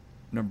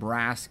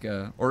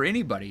Nebraska or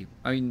anybody?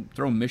 I mean,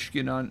 throw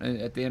Michigan on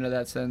at the end of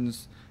that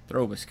sentence,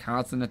 throw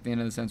Wisconsin at the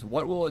end of the sentence.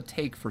 What will it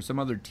take for some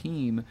other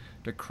team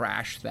to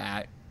crash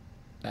that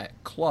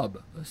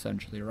club,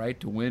 essentially, right,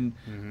 to win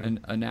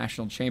a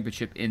national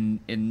championship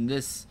in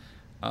this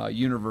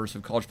universe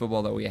of college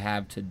football that we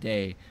have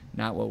today,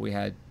 not what we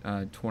had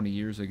 20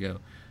 years ago.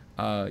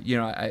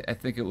 I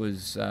think it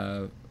was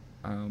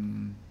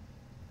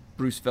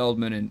Bruce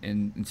Feldman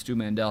and Stu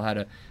Mandel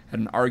had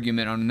an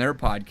argument on their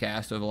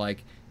podcast of,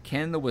 like,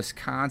 can the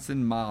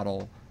Wisconsin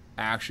model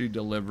actually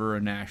deliver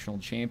a national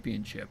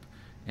championship?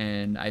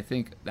 And I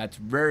think that's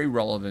very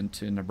relevant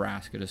to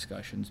Nebraska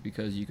discussions,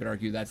 because you could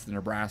argue that's the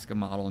Nebraska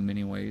model in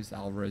many ways.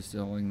 Alvarez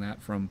stealing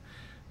that from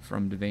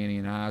Devaney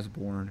and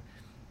Osborne.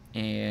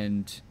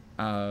 And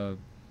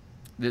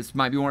this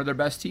might be one of their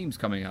best teams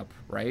coming up,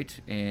 right?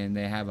 And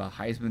they have a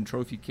Heisman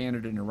Trophy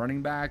candidate and a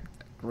running back,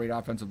 great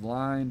offensive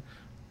line,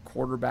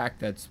 quarterback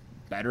that's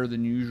better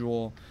than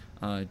usual,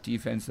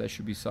 defense that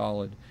should be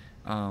solid.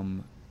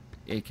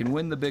 It can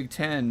win the Big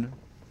Ten,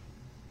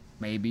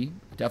 maybe,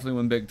 definitely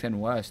win Big Ten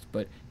West,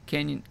 but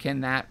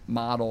can that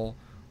model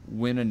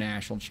win a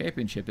national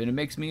championship? And it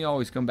makes me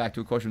always come back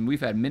to a question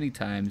we've had many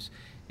times,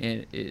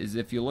 and is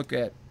if you look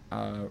at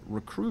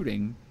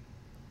recruiting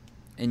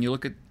and you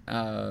look at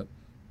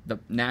the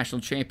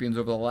national champions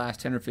over the last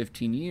 10 or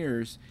 15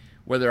 years,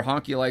 whether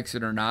Honky likes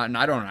it or not, and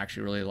I don't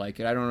actually really like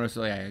it, I don't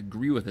necessarily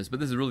agree with this,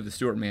 but this is really the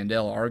Stuart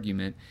Mandel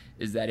argument,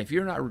 is that if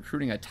you're not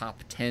recruiting a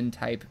top 10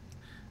 type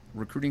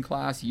recruiting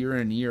class year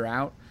in and year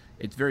out,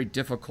 it's very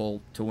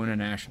difficult to win a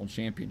national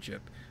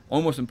championship.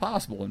 Almost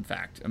impossible, in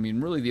fact. I mean,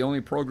 really the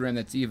only program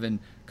that's even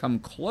come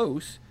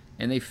close,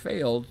 and they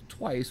failed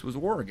twice, was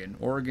Oregon.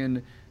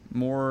 Oregon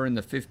more in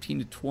the 15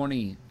 to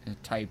 20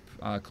 type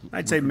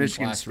I'd say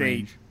Michigan State,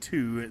 range.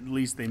 Too. At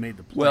least they made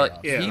the playoffs. Well,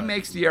 he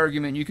makes the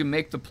argument you can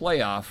make the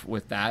playoff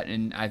with that,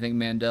 and I think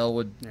Mandel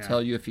would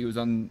tell you if he was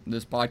on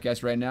this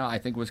podcast right now, I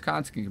think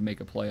Wisconsin can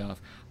make a playoff.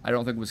 I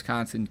don't think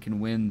Wisconsin can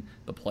win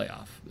the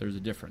playoff. There's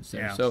a difference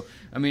there. Yeah. So,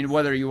 I mean,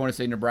 whether you want to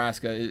say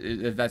Nebraska,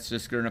 if that's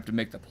just good enough to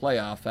make the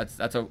playoff,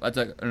 that's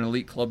an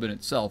elite club in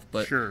itself.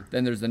 But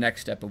then there's the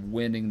next step of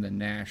winning the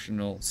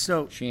national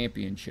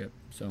championship.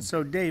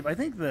 So, Dave, I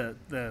think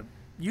the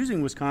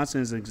using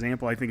Wisconsin as an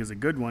example, I think, is a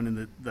good one.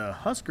 And the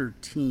Husker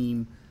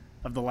team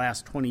of the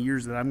last 20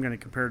 years that I'm going to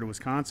compare to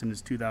Wisconsin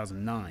is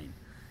 2009.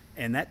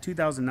 And that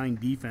 2009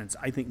 defense,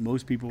 I think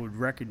most people would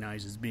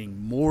recognize as being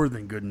more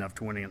than good enough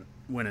to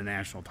win a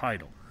national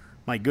title.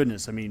 My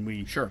goodness, I mean,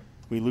 we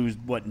lose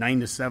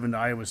 9-7 to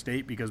Iowa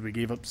State because we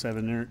gave up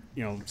seven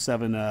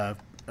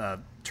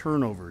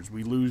turnovers.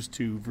 We lose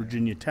to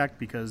Virginia Tech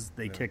because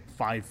they kicked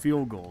 5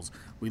 field goals.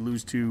 We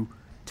lose to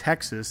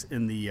Texas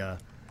in the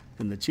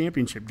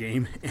championship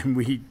game, and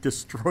we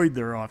destroyed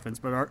their offense.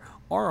 But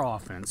our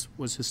offense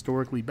was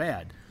historically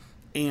bad.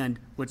 And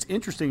what's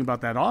interesting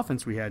about that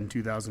offense we had in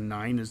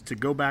 2009 is, to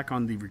go back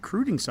on the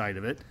recruiting side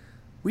of it,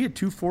 we had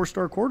 2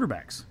 4-star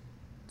quarterbacks,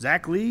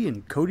 Zach Lee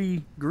and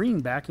Cody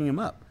Green, backing him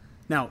up.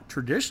 Now,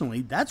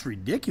 traditionally, that's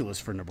ridiculous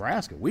for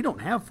Nebraska. We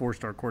don't have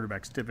 4-star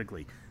quarterbacks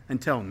typically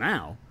until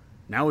now.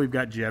 Now we've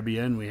got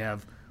Jebbia and we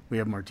have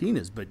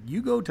Martinez. But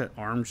you go to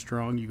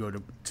Armstrong, you go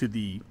to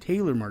the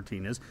Taylor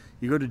Martinez,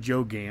 you go to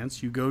Joe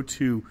Gantz, you go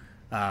to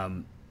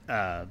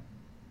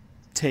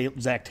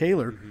Zach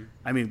Taylor. Mm-hmm.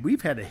 I mean,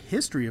 we've had a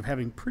history of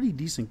having pretty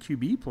decent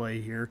QB play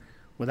here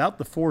without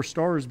the 4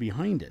 stars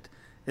behind it,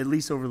 at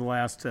least over the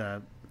last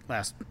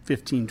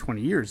 15,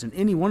 20 years. And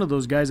any one of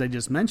those guys I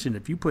just mentioned,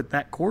 if you put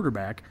that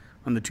quarterback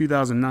on the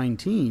 2009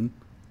 team,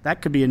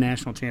 that could be a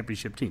national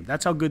championship team.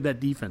 That's how good that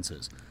defense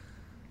is.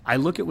 I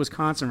look at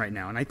Wisconsin right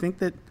now, and I think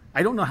that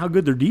I don't know how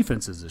good their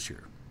defense is this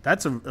year.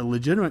 That's a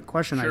legitimate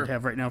question Sure. I'd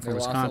have right now for They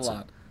lost a Wisconsin.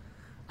 lot.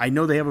 I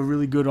know they have a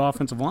really good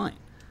offensive line.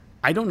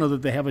 I don't know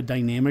that they have a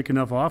dynamic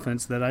enough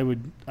offense that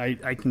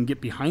I can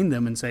get behind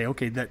them and say,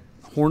 okay, that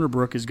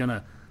Hornibrook is going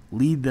to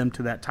lead them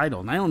to that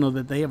title. And I don't know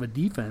that they have a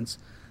defense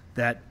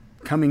that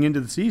coming into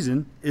the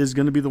season is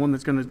going to be the one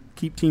that's going to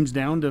keep teams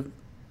down to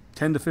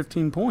 10 to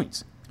 15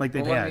 points like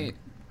they've had.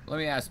 Let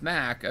me ask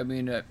Mac. I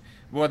mean,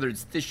 whether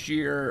it's this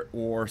year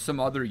or some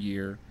other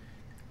year,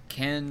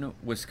 can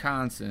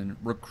Wisconsin,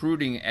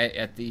 recruiting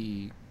at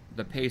the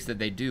pace that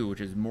they do,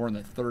 which is more in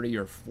the 30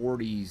 or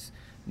 40s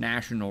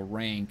national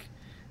rank,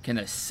 can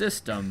a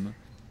system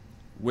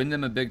win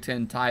them a Big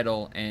Ten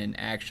title and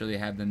actually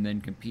have them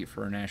then compete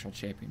for a national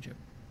championship?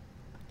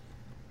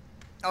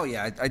 Oh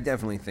yeah, I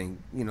definitely think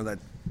that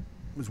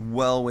was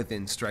well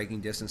within striking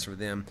distance for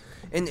them,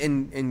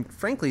 and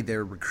frankly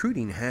their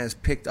recruiting has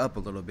picked up a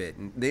little bit,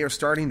 and they are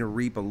starting to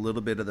reap a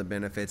little bit of the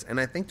benefits,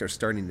 and I think they're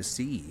starting to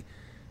see,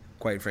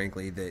 quite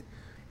frankly, that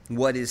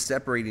what is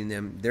separating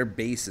them, their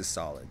base is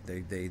solid.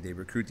 They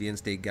recruit the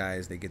in-state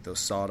guys, they get those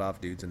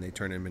sawed-off dudes, and they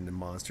turn them into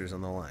monsters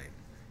on the line.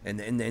 And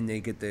then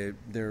they get their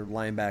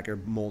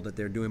linebacker mold that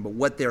they're doing. But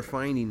what they're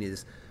finding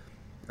is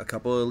a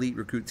couple of elite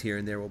recruits here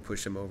and there will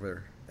push them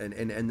over.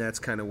 And that's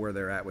kind of where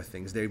they're at with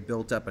things. They've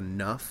built up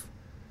enough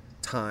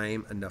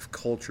time, enough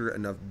culture,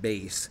 enough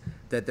base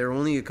that they're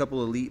only a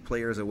couple elite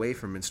players away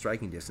from in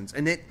striking distance.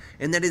 And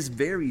that is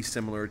very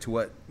similar to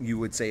what you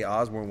would say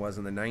Osborne was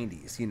in the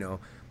 90s.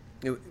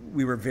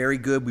 We were very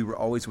good. We were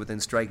always within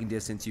striking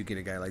distance. You get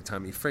a guy like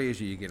Tommy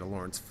Frazier, you get a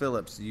Lawrence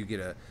Phillips, you get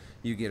a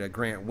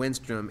Grant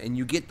Winstrom, and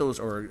you get those,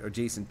 or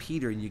Jason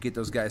Peter, and you get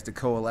those guys to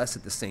coalesce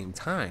at the same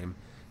time.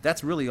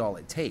 That's really all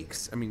it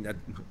takes. I mean,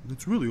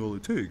 that's really all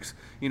it takes.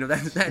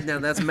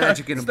 That's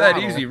magic in a bottle. It's that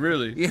easy,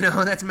 really.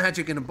 That's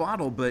magic in a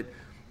bottle. But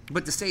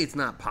to say it's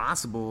not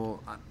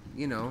possible,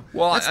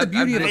 well, that's the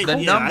beauty of the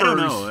it. numbers.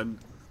 I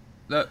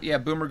don't know.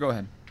 Boomer, go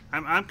ahead.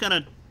 I'm kind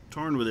of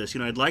torn with this.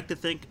 I'd like to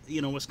think,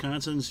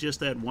 Wisconsin's just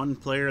that one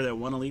player, that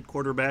one elite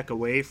quarterback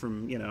away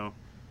from,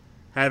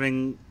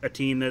 having a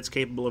team that's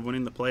capable of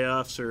winning the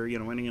playoffs or,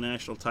 winning a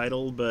national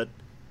title. But,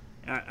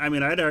 I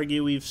mean, I'd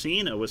argue we've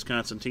seen a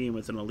Wisconsin team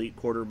with an elite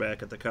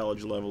quarterback at the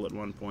college level at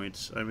one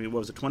point. I mean, what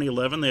was it,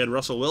 2011? They had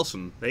Russell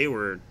Wilson. They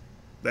had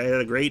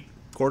a great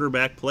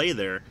quarterback play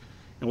there.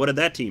 And what did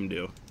that team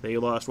do? They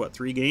lost,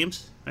 3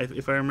 games,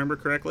 if I remember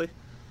correctly?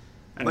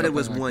 But it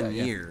was like 1 that,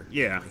 yeah. year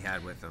Yeah. we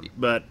had with them.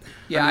 But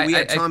Yeah, we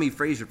had Tommy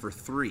Frazier for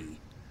 3.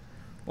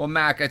 Well,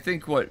 Mac, I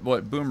think what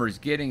Boomer's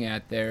getting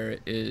at there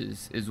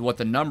is what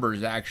the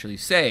numbers actually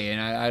say,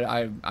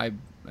 and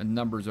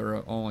numbers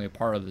are only a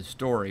part of the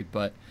story,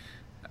 but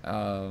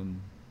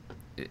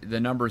the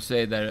numbers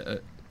say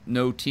that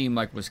no team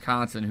like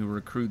Wisconsin, who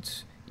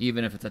recruits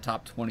even if it's a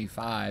top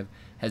 25,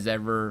 has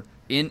ever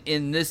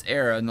in this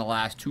era, in the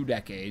last 2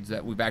 decades,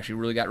 that we've actually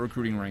really got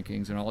recruiting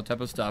rankings and all that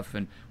type of stuff,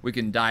 and we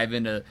can dive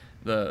into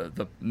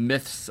the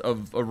myths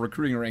of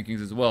recruiting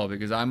rankings as well,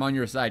 because I'm on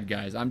your side,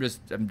 guys. I'm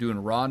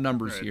doing raw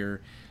numbers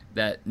here,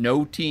 that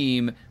no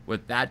team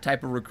with that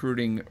type of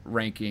recruiting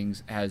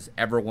rankings has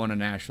ever won a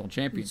national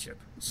championship.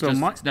 So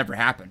it's never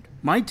happened.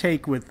 My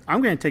take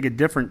I'm going to take a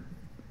different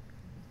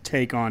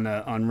take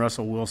on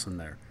Russell Wilson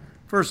there.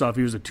 First off,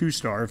 he was a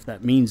 2-star, if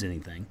that means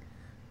anything.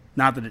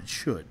 Not that it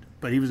should,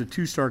 but he was a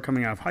 2-star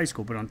coming out of high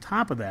school. But on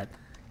top of that,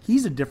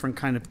 he's a different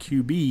kind of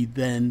QB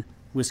than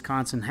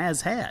Wisconsin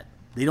has had.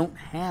 They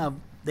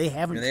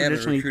haven't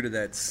traditionally recruited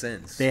that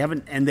since. They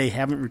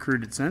haven't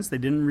recruited it since. They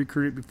didn't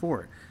recruit it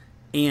before.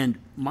 And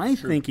my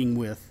thinking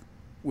with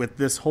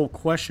this whole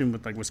question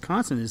with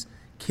Wisconsin is,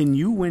 can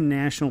you win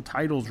national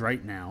titles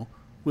right now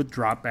with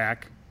drop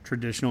back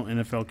traditional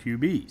NFL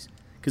QBs?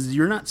 Because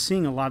you're not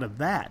seeing a lot of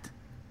that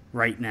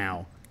right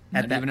now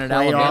at that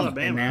playoff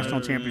and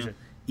national championship.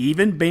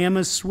 Even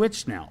Bama's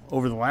switched now.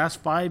 Over the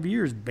last 5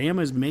 years,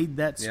 Bama's made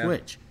that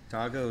switch.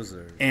 Tacos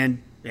are...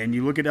 And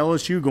you look at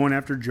LSU going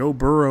after Joe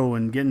Burrow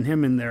and getting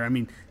him in there. I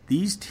mean,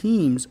 these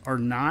teams are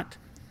not,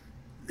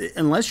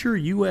 unless you're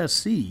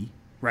USC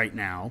right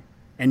now,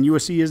 and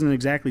USC isn't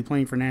exactly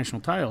playing for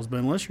national titles, but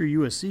unless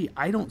you're USC,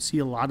 I don't see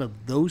a lot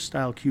of those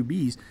style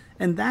QBs.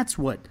 And that's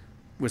what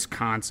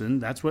Wisconsin,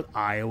 that's what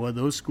Iowa,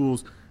 those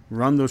schools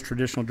run, those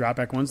traditional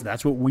dropback ones.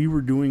 That's what we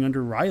were doing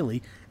under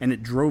Riley, and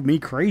it drove me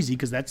crazy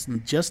because that's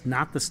just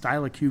not the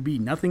style of QB.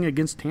 Nothing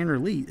against Tanner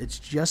Lee. It's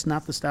just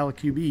not the style of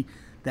QB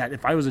that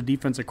if I was a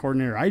defensive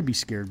coordinator, I'd be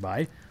scared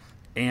by.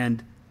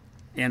 And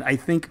I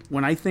think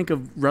when I think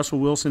of Russell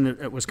Wilson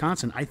at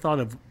Wisconsin, I thought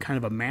of kind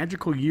of a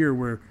magical year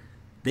where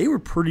they were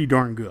pretty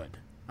darn good.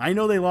 I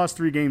know they lost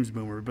 3 games,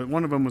 Boomer, but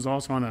one of them was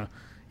also on a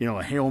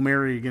Hail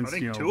Mary against, I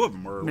think 2 of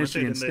them were.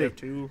 Michigan State. They have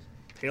 2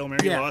 Hail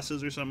Mary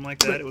losses or something like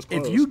that. But it was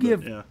close.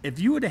 If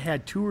you would have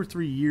had 2 or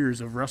 3 years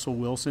of Russell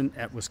Wilson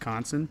at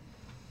Wisconsin,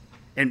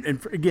 and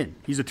again,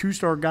 he's a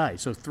 2-star guy,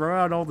 so throw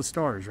out all the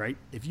stars, right?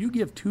 If you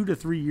give 2 to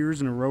 3 years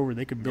in a row where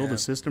they could build a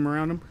system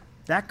around him,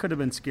 that could have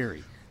been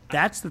scary.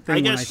 That's the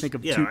thing when I think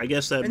of I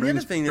guess that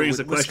brings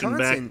the question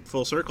back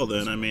full circle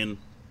then. I mean,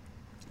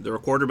 there are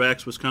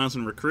quarterbacks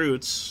Wisconsin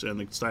recruits and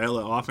the style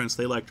of offense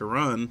they like to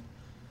run.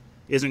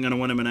 isn't going to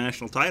win them a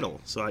national title.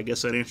 So I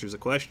guess that answers the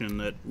question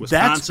that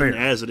Wisconsin,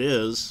 as it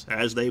is,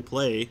 as they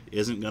play,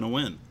 isn't going to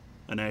win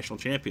a national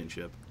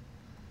championship.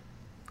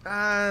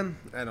 I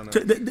don't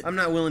know. I'm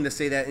not willing to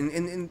say that.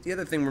 And the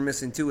other thing we're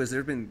missing, too, is there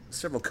have been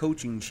several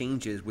coaching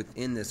changes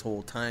within this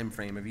whole time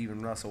frame of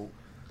even Russell.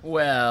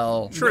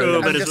 Well,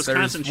 true, but as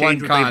Wisconsin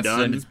changed what they've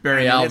done, it's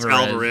Barry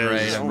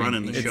Alvarez, right?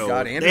 Running the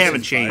show. They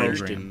haven't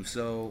changed.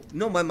 So,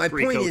 no, my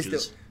point is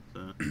that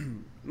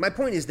my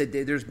point is that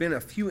there's been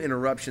a few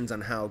interruptions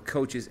on how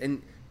coaches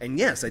and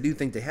yes, I do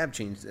think they have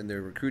changed in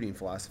their recruiting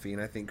philosophy,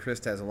 and I think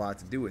Chris has a lot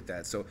to do with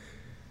that. So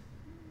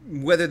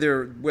whether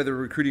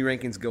recruiting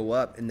rankings go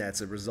up and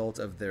that's a result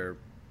of their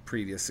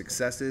previous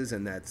successes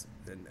and that's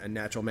a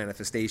natural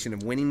manifestation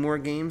of winning more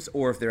games,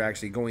 or if they're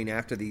actually going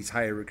after these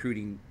higher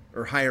recruiting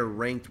or higher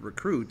ranked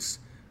recruits,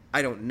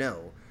 I don't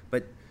know.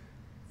 But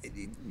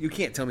you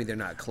can't tell me they're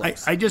not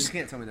close. You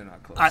can't tell me they're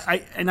not close.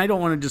 And I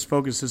don't want to just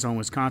focus this on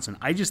Wisconsin.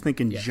 I just think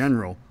in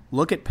general,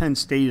 look at Penn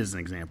State as an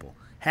example.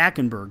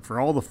 Hackenberg, for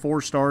all the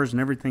 4 stars and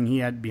everything he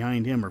had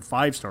behind him, or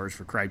 5 stars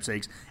for cripe's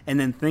sakes, and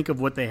then think of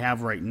what they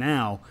have right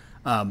now.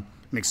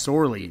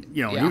 McSorley,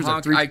 he was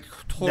a 3. I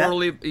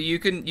totally. You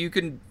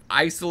can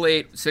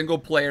isolate single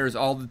players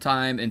all the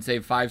time and say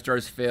 5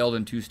 stars failed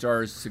and 2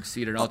 stars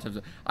succeeded all the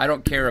time. I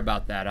don't care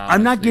about that. Honestly.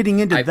 I'm not getting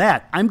into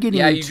that. I'm getting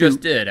into. Yeah, you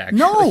just did actually.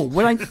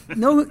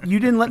 No, you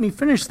didn't let me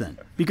finish then,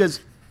 because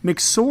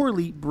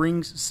McSorley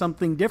brings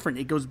something different.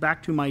 It goes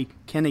back to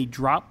can a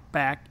drop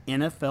back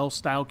NFL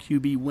style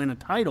QB win a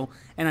title?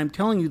 And I'm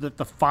telling you that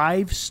the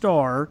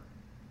 5-star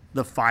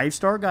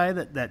guy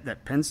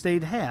that Penn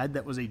State had,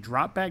 that was a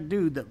drop back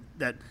dude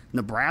that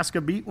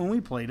Nebraska beat when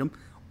we played him,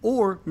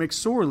 or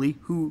McSorley,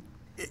 who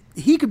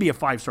he could be a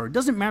 5-star. It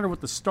doesn't matter what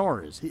the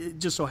star is. It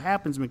just so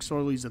happens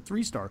McSorley's a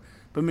 3-star.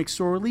 But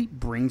McSorley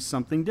brings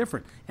something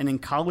different. And in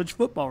college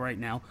football right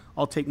now,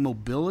 I'll take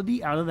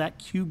mobility out of that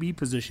QB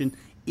position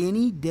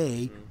any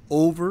day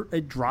over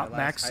a drop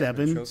back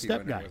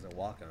 7-step guy. Was a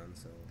walk-on,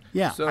 so.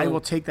 Yeah, I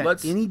will take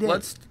that any day.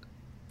 Let's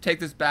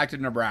take this back to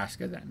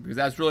Nebraska then, because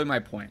that's really my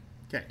point.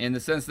 Okay. In the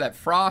sense that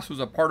Frost was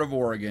a part of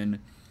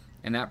Oregon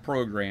and that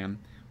program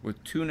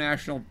with 2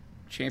 national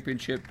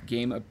championship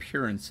game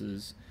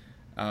appearances,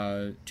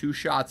 2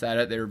 shots at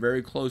it. They were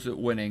very close at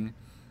winning,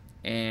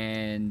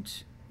 and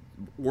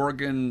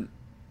Oregon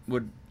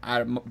would,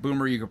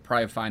 Boomer, you could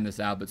probably find this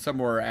out, but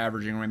somewhere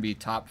averaging maybe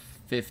top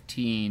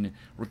 15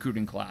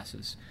 recruiting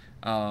classes.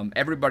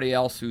 Everybody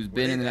else who's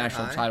been in the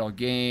national title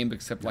game,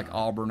 except like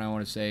Auburn, I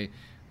want to say,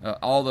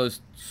 all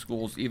those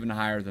schools even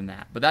higher than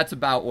that. But that's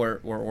about where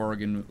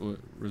Oregon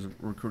was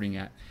recruiting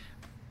at.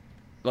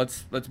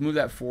 Let's move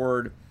that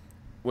forward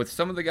with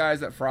some of the guys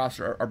that Frost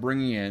are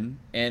bringing in.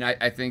 And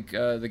I think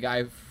the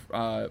guy,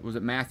 was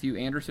it Matthew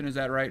Anderson, is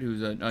that right?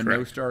 Who's a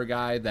no-star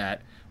guy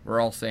that we're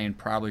all saying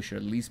probably should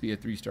at least be a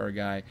 3-star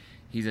guy.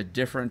 He's a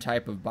different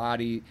type of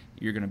body.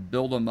 You're going to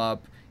build him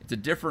up. It's a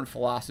different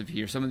philosophy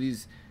here. Some of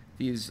these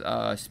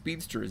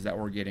speedsters that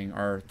we're getting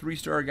are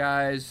 3-star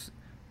guys.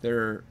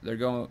 They're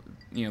going,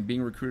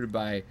 being recruited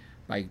by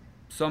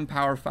some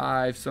Power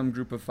 5, some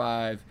Group of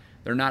 5.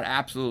 They're not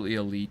absolutely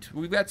elite.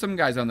 We've got some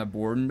guys on the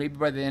board, and maybe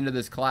by the end of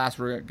this class,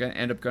 we're going to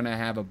end up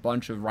have a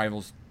bunch of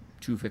Rivals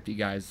 250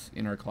 guys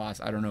in our class.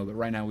 I don't know, but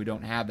right now we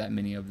don't have that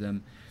many of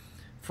them.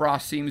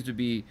 Frost seems to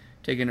be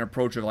taking an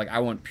approach of I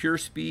want pure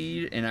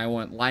speed, and I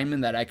want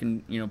linemen that I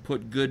can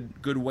put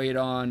good weight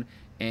on,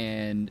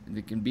 and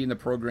they can be in the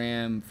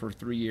program for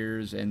 3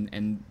 years,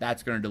 and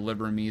that's going to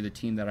deliver me the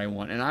team that I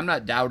want. And I'm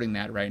not doubting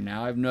that right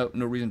now. I have no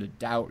reason to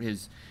doubt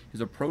his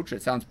approach.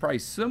 It sounds probably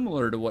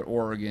similar to what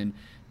Oregon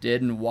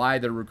did and why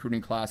their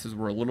recruiting classes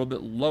were a little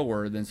bit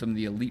lower than some of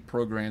the elite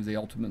programs they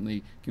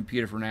ultimately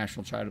competed for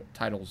national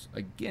titles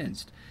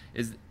against.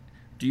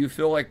 Do you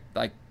feel like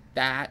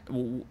that?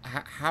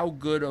 How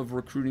good of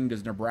recruiting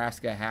does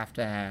Nebraska have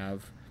to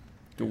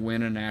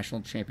win a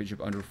national championship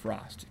under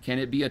Frost? Can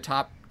it be a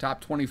top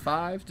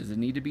 25? Does it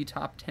need to be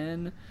top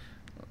 10?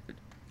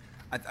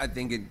 I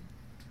think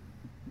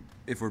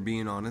if we're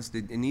being honest,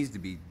 it needs to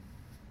be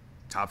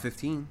top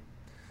 15.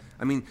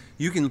 I mean,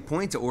 you can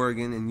point to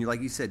Oregon, and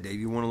like you said, Dave,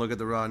 you want to look at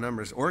the raw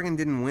numbers. Oregon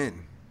didn't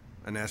win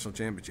a national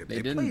championship.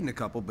 They played in a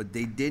couple, but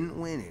they didn't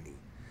win any.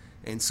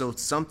 And so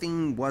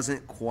something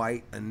wasn't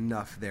quite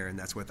enough there, and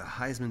that's with a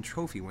Heisman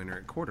Trophy winner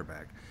at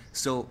quarterback.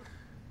 So,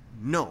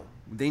 no,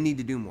 they need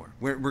to do more.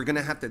 They're going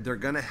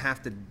to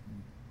have to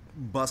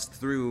bust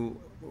through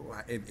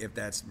if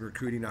that's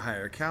recruiting a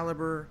higher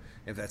caliber,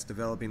 if that's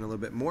developing a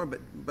little bit more.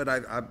 But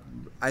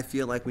I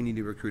feel like we need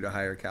to recruit a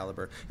higher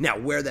caliber. Now,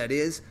 where that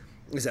is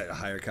that a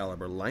higher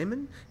caliber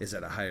lineman? Is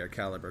that a higher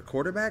caliber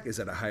quarterback? Is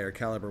that a higher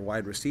caliber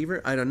wide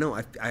receiver? I don't know.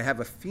 I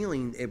have a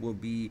feeling it will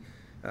be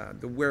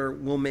where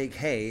we'll make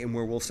hay and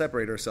where we'll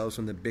separate ourselves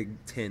from the Big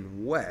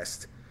Ten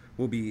West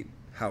will be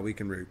how we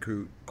can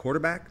recruit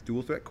quarterback,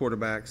 dual threat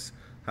quarterbacks,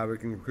 how we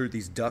can recruit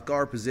these duck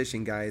R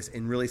position guys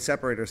and really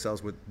separate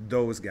ourselves with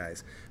those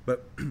guys.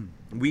 But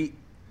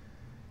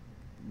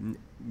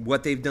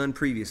what they've done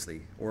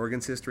previously,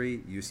 Oregon's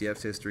history,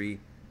 UCF's history,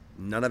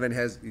 none of it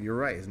has. You're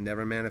right. Has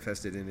never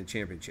manifested in a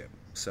championship.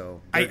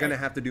 So they're going to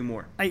have to do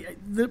more.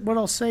 What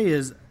I'll say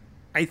is,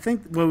 I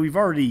think, well, we've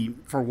already,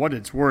 for what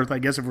it's worth, I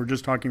guess if we're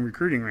just talking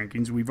recruiting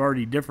rankings, we've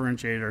already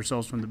differentiated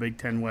ourselves from the Big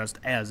Ten West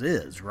as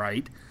is,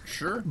 right?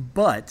 Sure.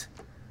 But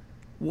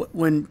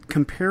when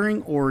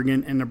comparing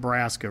Oregon and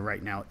Nebraska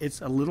right now, it's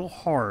a little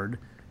hard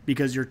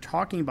because you're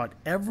talking about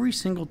every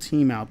single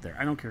team out there.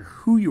 I don't care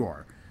who you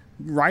are.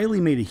 Riley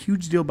made a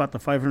huge deal about the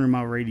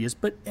 500-mile radius,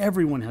 but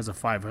everyone has a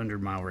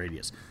 500-mile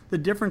radius. The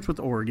difference with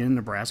Oregon and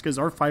Nebraska is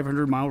our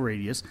 500-mile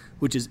radius,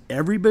 which is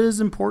every bit as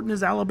important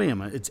as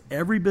Alabama. It's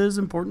every bit as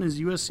important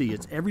as USC.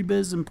 It's every bit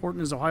as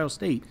important as Ohio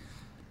State.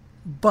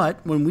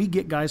 But when we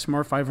get guys from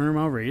our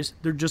 500-mile radius,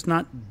 they're just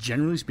not,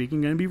 generally speaking,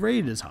 going to be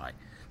rated as high.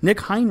 Nick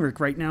Heinrich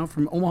right now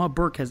from Omaha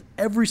Burke has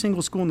every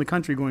single school in the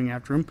country going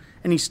after him,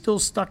 and he's still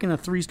stuck in a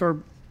 3-star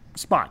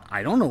spot.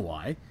 I don't know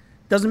why.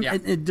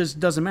 It just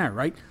doesn't matter,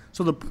 right?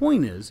 So the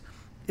point is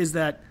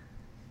that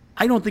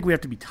I don't think we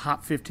have to be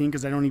top 15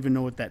 because I don't even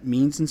know what that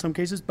means in some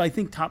cases, but I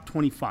think top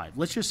 25.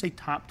 Let's just say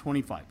top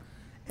 25.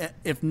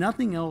 If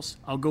nothing else,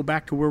 I'll go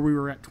back to where we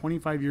were at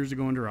 25 years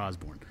ago under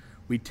Osborne.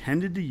 We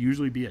tended to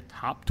usually be a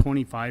top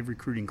 25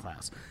 recruiting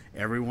class.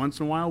 Every once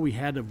in a while, we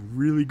had a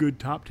really good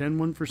top 10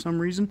 one for some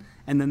reason,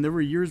 and then there were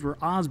years where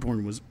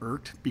Osborne was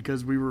irked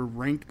because we were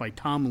ranked by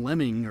Tom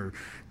Lemming or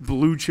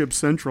Blue Chip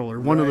Central or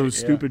one of those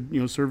stupid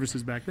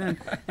services back then,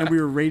 and we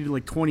were rated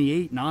like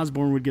 28, and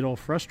Osborne would get all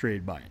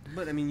frustrated by it.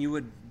 But I mean,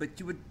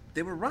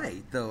 they were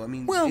right though. I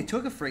mean, it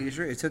took a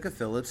Frazier, it took a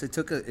Phillips, it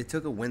took a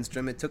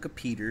Winstrom, it took a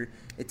Peter.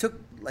 It took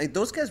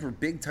those guys were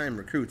big time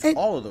recruits.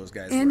 All of those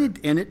guys were.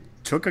 It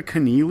took a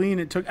Keneally, and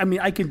it took. I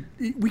mean,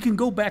 we can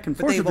go back and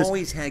forth. But they've with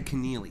always had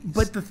Keneally's.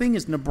 But the thing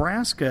is,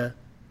 Nebraska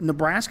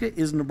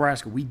is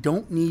Nebraska. We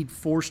don't need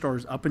 4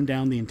 stars up and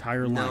down the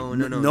entire line.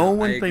 No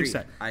one thinks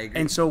that. I agree.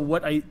 And so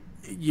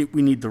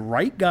we need the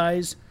right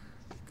guys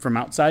from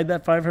outside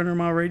that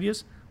 500-mile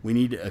radius. We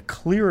need a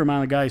clear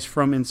amount of guys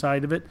from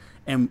inside of it.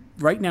 And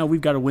right now we've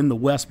got to win the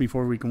West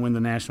before we can win the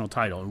national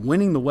title. And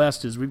winning the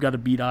West is we've got to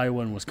beat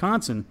Iowa and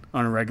Wisconsin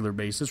on a regular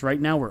basis. Right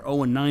now we're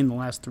 0-9 the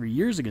last 3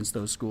 years against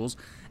those schools.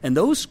 And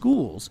those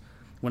schools,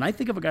 when I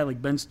think of a guy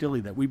like Ben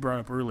Stilley that we brought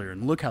up earlier,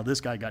 and look how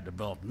this guy got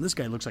developed, and this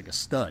guy looks like a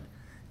stud.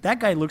 That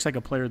guy looks like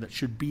a player that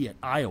should be at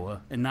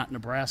Iowa and not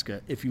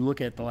Nebraska if you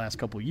look at the last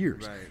couple of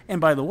years. Right.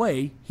 And by the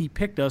way, he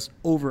picked us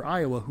over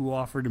Iowa, who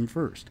offered him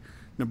first.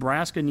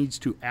 Nebraska needs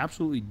to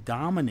absolutely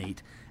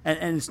dominate.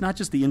 And it's not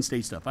just the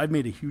in-state stuff. I've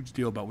made a huge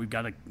deal about we've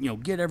got to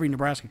get every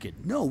Nebraska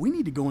kid. No, we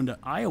need to go into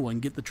Iowa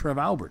and get the Trev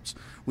Alberts.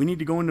 We need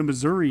to go into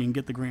Missouri and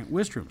get the Grant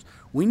Wistroms.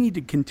 We need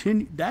to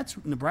continue.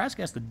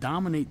 Nebraska has to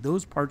dominate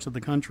those parts of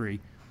the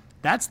country.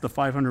 That's the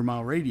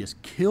 500-mile radius.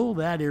 Kill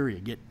that area.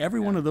 Get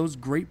every one of those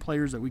great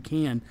players that we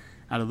can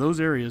out of those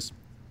areas.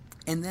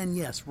 And then,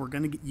 yes, we're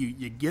going to get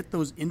you get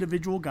those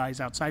individual guys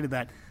outside of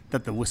that the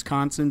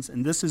Wisconsins,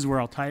 and this is where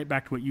I'll tie it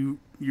back to what you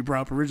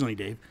brought up originally,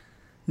 Dave.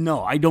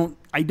 No, I don't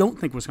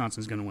think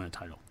Wisconsin's going to win a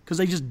title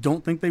because I just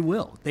don't think they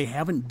will. They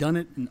haven't done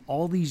it in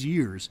all these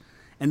years,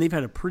 and they've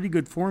had a pretty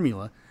good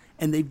formula,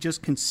 and they've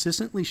just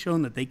consistently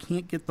shown that they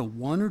can't get the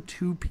 1 or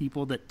 2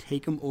 people that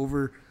take them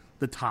over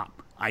the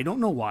top. I don't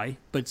know why,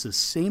 but it's the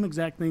same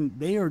exact thing.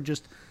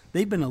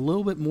 They've been a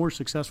little bit more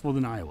successful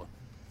than Iowa.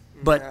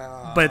 But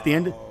at the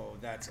end of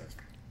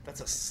that's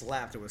a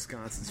slap to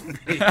Wisconsin's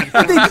face.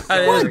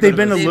 They've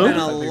been a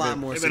lot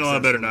more. They've been a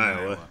lot better than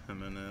Iowa. I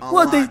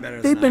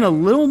mean, they've been a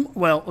little.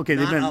 Well, okay,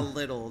 they've been a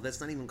little.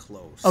 That's not even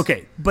close.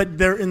 Okay, but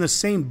they're in the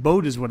same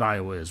boat as what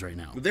Iowa is right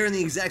now. They're in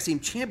the exact same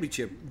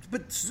championship.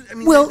 But I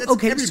mean,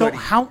 okay. So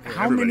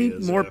how many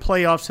more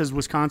playoffs playoffs has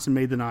Wisconsin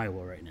made than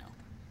Iowa right now?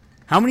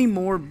 How many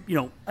more?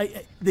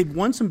 They've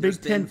won some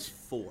Big Ten.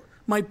 4.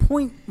 My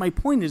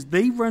point is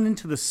they run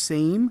into the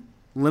same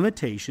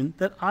limitation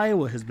that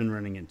Iowa has been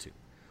running into,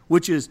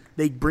 which is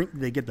they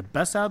get the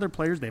best out of their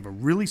players. They have a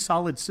really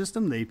solid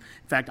system. In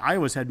fact,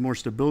 Iowa's had more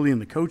stability in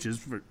the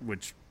coaches,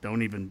 which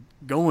don't even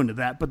go into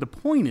that. But the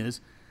point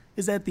is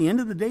that at the end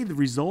of the day, the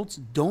results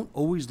don't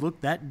always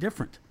look that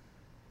different.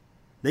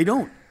 They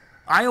don't.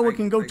 Iowa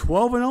can go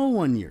 12-0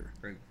 one year.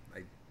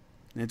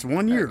 It's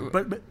 1 year,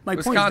 but my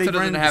Wisconsin point is they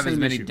doesn't have as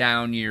many issue.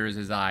 down years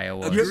as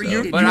Iowa. But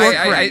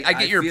I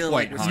get your point.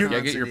 Like I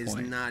get your Wisconsin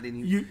point. is not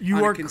in, you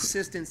on are a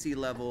consistency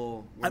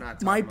level. We're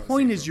not talking my about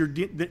point the is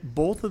same that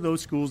both of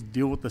those schools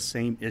deal with the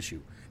same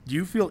issue. Do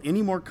you feel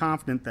any more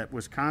confident that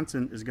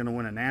Wisconsin is going to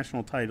win a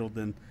national title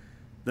than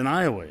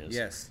Iowa is?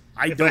 Yes.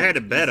 If I had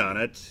to bet on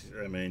it,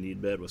 I mean,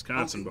 you'd bet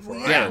Wisconsin before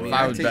Iowa. If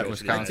I would bet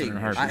Wisconsin in a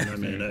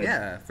heartbeat.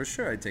 Yeah, for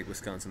sure, I'd take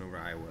Wisconsin over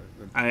Iowa.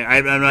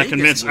 I'm not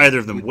convinced either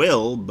of them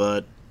will,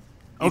 but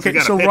okay.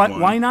 So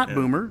why not,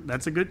 Boomer?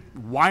 That's a good.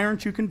 Why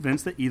aren't you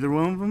convinced that either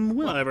one of them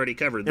will? Well, I've already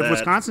covered if that. If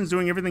Wisconsin's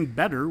doing everything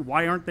better,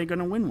 why aren't they going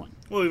to win one?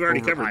 Well, we've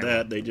already covered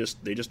that. They just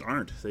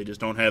aren't. They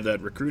just don't have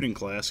that recruiting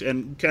class.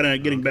 And kind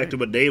of getting back to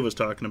what Dave was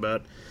talking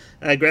about,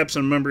 I grabbed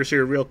some numbers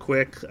here real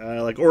quick.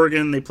 Like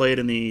Oregon, they played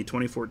in the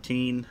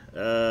 2014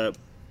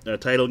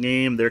 title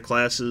game. Their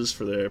classes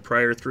for the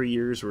prior 4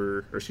 years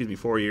were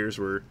 13th,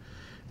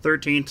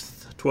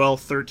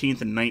 12th,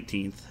 13th, and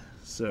 19th.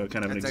 So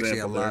kind of That's an actually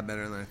example a lot there.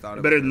 better than I thought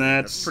it Better was. than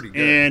that. That's pretty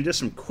good. And just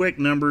some quick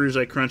numbers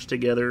I crunched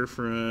together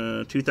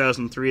from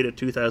 2003 to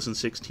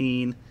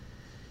 2016.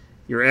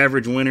 Your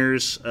average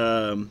winners,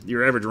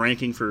 your average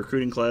ranking for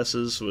recruiting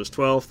classes was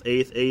 12th,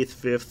 8th, 8th,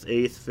 5th,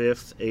 8th,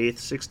 5th, 8th,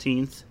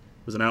 16th.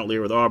 Was an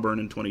outlier with Auburn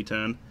in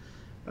 2010.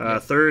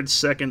 3rd,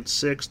 2nd,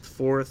 6th,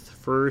 4th,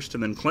 1st,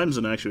 and then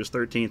Clemson actually was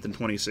 13th in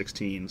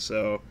 2016.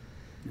 So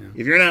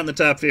if you're not in the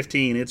top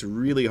 15, it's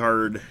really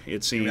hard,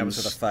 it seems. That was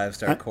with a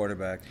 5-star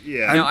quarterback.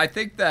 Yeah. Now, I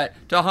think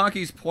that to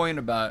Honky's point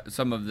about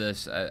some of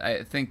this,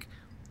 I think,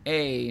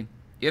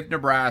 if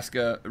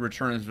Nebraska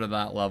returns to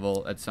that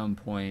level at some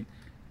point,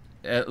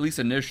 at least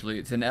initially,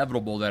 it's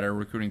inevitable that our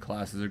recruiting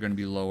classes are going to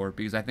be lower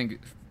because I think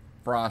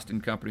Frost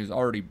and company has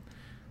already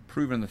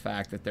proven the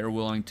fact that they're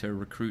willing to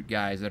recruit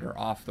guys that are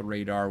off the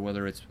radar,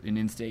 whether it's an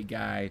in-state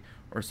guy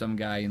or some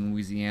guy in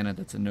Louisiana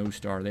that's a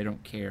no-star. They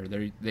don't care.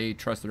 They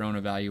trust their own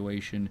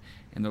evaluation,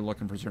 and they're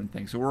looking for certain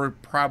things. So we're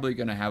probably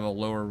going to have a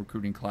lower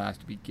recruiting class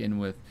to begin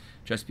with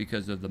just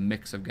because of the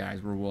mix of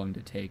guys we're willing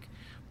to take.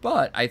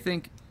 But I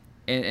think,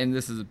 and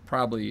this is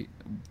probably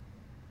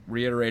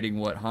reiterating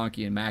what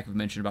Honky and Mac have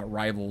mentioned about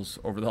rivals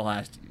over the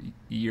last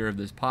year of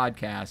this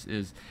podcast,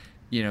 is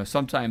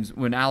sometimes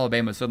when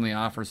Alabama suddenly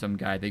offers some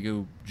guy, they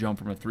go jump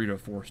from a 3 to a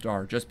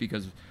 4-star just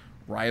because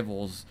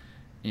rivals,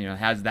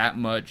 has that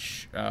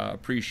much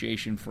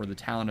appreciation for the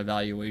talent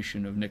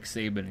evaluation of Nick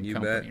Saban and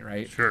company, bet.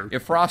 right? Sure.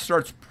 If Frost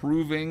starts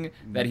proving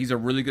that he's a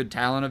really good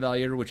talent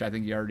evaluator, which I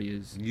think he already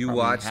is, You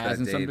probably watch has that,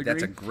 in some Dave. degree.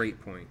 That's a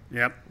great point.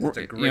 Yep. That's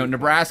a great point.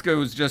 Nebraska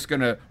was just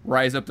going to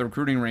rise up the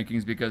recruiting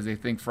rankings because they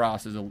think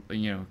Frost is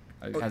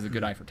has a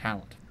good eye for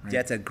talent. Right?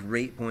 That's a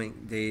great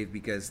point, Dave,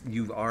 because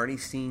you've already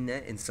seen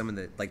that in some of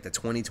the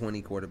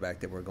 2020 quarterback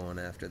that we're going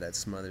after, that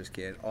Smothers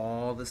kid.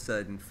 All of a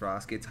sudden,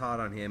 Frost gets hot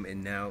on him,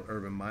 and now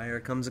Urban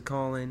Meyer comes a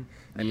calling.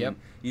 I mean,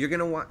 you're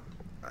gonna want.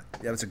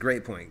 That was a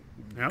great point.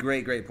 Yep.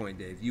 Great point,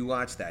 Dave. You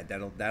watch that.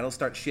 That'll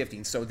start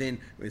shifting. So then,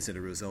 is it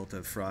a result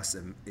of Frost's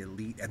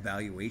elite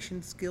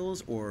evaluation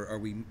skills, or are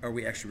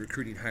we actually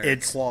recruiting higher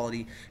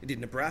quality? Did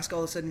Nebraska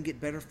all of a sudden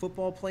get better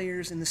football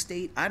players in the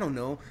state? I don't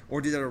know.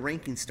 Or did our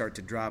rankings start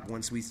to drop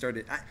once we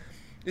started?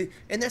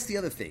 And that's the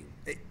other thing.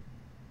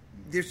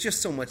 There's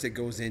just so much that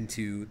goes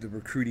into the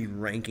recruiting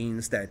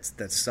rankings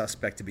that's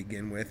suspect to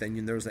begin with,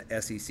 and there's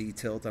the SEC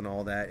tilt and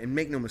all that. And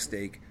make no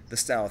mistake, the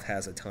South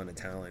has a ton of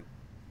talent.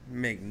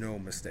 Make no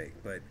mistake,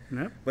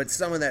 but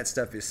some of that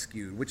stuff is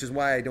skewed, which is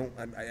why I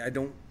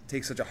don't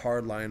take such a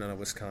hard line on a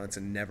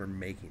Wisconsin never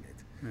making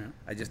it. Yeah.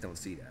 I just don't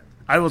see that.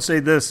 I will say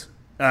this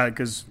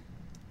because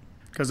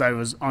I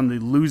was on the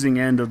losing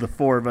end of the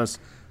four of us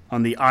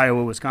on the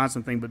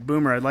Iowa-Wisconsin thing. But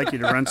Boomer, I'd like you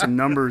to run some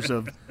numbers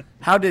of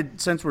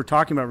since we're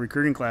talking about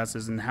recruiting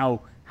classes and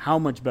how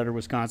much better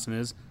Wisconsin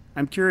is.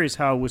 I'm curious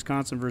how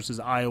Wisconsin versus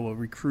Iowa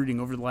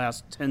recruiting over the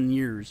last 10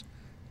 years.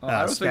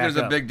 I don't think there's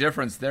a big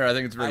difference there. I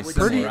think it's very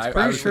similar. I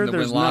pretty would sure think the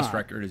there's win-loss not.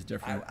 record is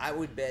different. I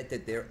would bet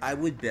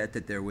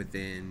that they're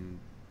within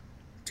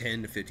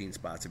 10 to 15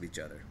 spots of each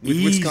other.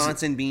 With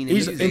Wisconsin being in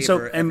the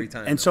favor every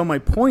time. And so my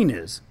point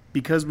is,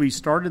 because we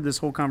started this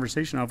whole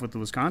conversation off with the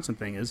Wisconsin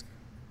thing, is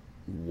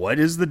what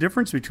is the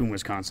difference between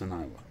Wisconsin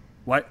and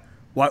Iowa?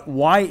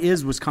 Why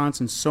is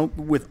Wisconsin so,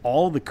 with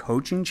all the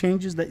coaching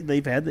changes that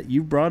they've had that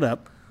you brought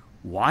up,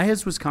 why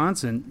is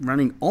Wisconsin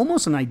running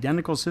almost an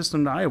identical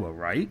system to Iowa,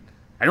 right?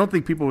 I don't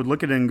think people would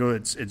look at it and go,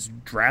 it's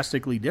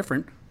drastically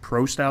different.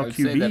 Pro-style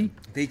QB.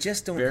 They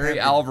just don't Barry have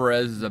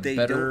Alvarez is a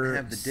better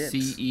have the dips.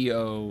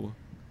 CEO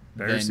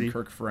than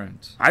Kirk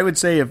Ferentz. I would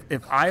say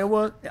if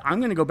Iowa, I'm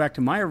going to go back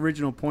to my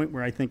original point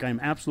where I think I'm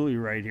absolutely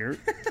right here,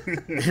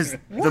 is the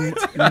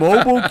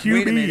mobile QBs.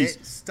 Wait a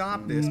minute.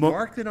 Stop this.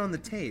 Mark it on the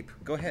tape.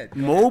 Go ahead.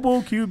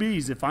 Mobile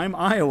QBs. If I'm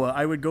Iowa,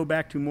 I would go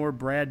back to more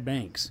Brad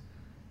Banks.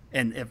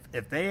 And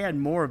if they had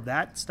more of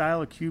that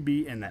style of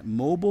QB and that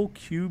mobile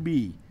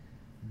QB,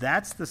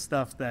 that's the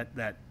stuff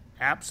that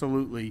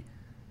absolutely,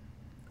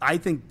 I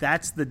think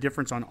that's the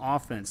difference on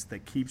offense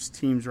that keeps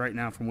teams right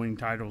now from winning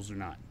titles or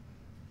not.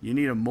 You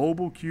need a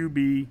mobile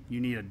QB. You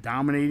need a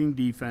dominating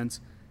defense.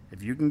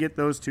 If you can get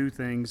those two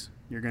things,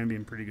 you're going to be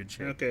in pretty good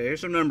shape. Okay,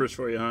 here's some numbers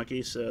for you,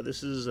 Honky. So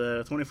this is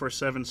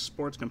 24/7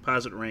 Sports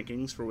Composite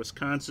Rankings for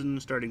Wisconsin,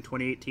 starting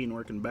 2018,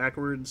 working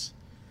backwards.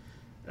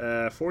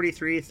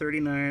 43,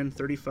 39,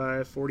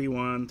 35,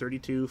 41,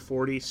 32,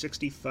 40,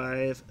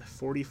 65,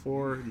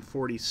 44, and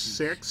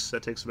 46.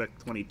 That takes us back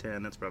to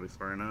 2010. That's probably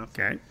far enough.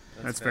 Okay,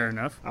 that's fair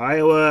enough.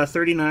 Iowa,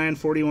 39,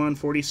 41,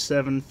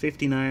 47,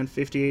 59,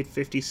 58,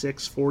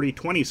 56, 40,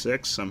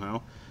 26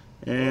 somehow,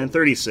 and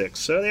 36.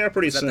 So they are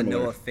pretty similar. Is that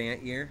the Noah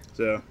Fant year?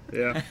 So,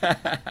 yeah.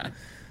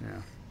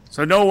 Yeah.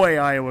 So no way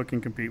Iowa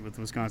can compete with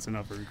Wisconsin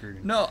up for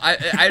recruiting. No, I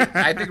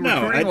think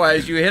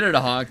recruiting-wise, you hit it,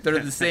 Honk. They're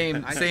the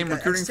same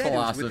recruiting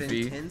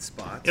philosophy. 10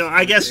 spots.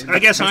 I guess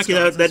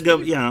Honky, that go.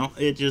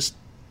 It just.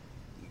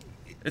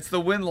 It's the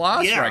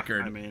win-loss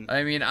record.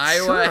 I mean,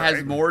 Iowa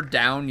has more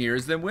down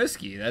years than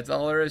Whiskey. That's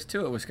all there is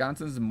to it.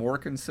 Wisconsin's more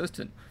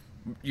consistent.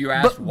 You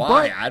asked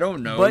why? I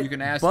don't know. You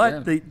can ask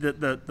them.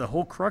 But the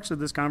whole crux of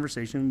this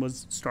conversation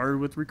was started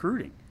with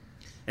recruiting.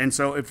 And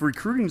so if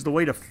recruiting is the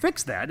way to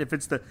fix that, if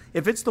it's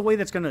the way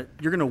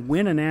you're gonna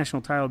win a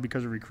national title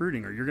because of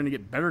recruiting, or you're gonna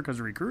get better because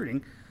of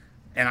recruiting,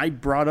 and I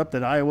brought up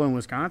that Iowa and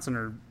Wisconsin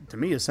are, to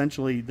me,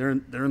 essentially they're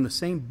in the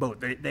same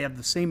boat. They have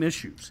the same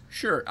issues.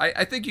 Sure.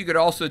 I think you could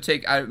also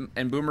take,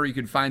 and Boomer, you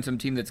could find some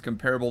team that's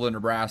comparable to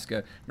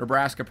Nebraska.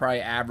 Nebraska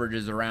probably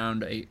averages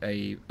around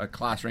a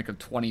class rank of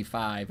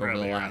 25 over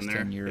the last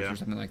 10 years or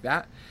something like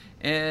that.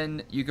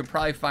 And you could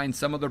probably find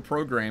some other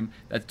program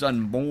that's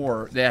done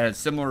more, that has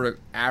similar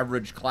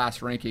average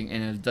class ranking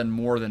and has done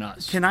more than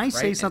us. Can I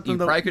say something,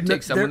 though? You probably could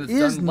take someone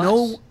that's done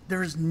less.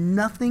 There's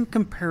nothing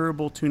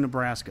comparable to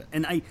Nebraska.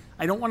 And I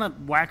don't want to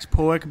wax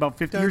poetic about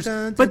 50 years,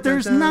 but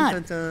there's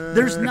not.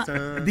 There's not.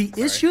 The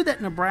issue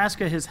that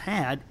Nebraska has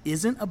had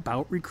isn't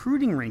about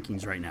recruiting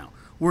rankings right now.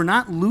 We're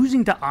not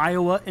losing to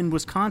Iowa and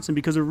Wisconsin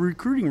because of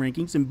recruiting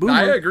rankings. And Boomer,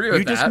 I agree with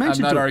you that. just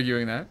mentioned I'm not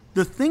arguing that.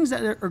 The things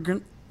that are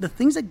going. The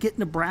things that get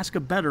Nebraska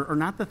better are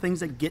not the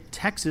things that get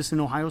Texas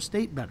and Ohio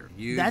State better.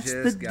 That's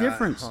the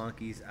difference.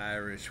 Honky's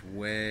Irish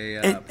way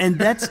up, and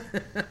that's,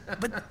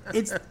 but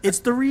it's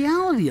the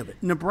reality of it.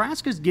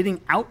 Nebraska's getting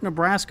out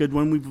Nebraska'd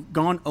when we've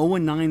gone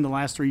 0-9 the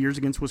last 3 years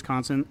against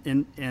Wisconsin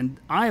and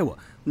Iowa.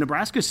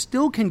 Nebraska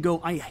still can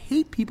go. I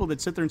hate people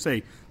that sit there and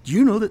say, "Do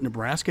you know that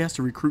Nebraska has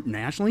to recruit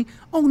nationally?"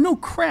 Oh, no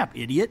crap,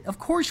 idiot! Of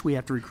course we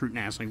have to recruit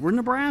nationally. We're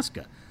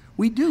Nebraska.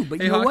 We do, but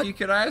hey, you know Honky, what?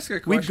 Could I ask a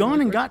question? We've gone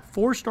and got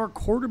 4-star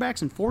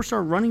quarterbacks and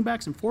 4-star running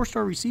backs and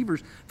 4-star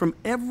receivers from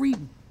every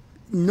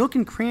nook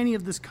and cranny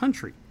of this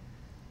country.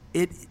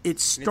 It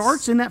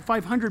starts in that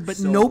 500, but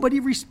nobody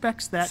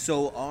respects that.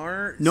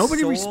 So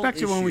nobody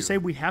respects it when we say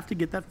we have to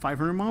get that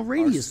 500-mile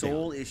radius. Our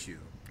sole issue,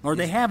 or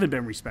they haven't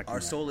been respecting.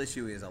 Our sole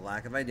issue is a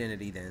lack of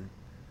identity, then,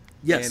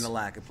 yes, and a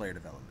lack of player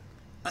development.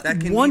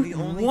 That can be the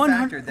only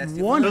factor. That's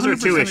those are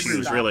two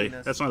issues, really.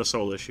 That's not a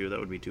sole issue. That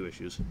would be two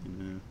issues.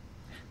 Yeah.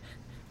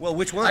 Well,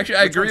 which one? Actually,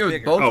 I agree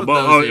with both of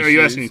those are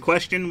you asking a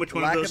question? Which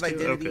one lack of those of two?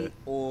 identity Okay.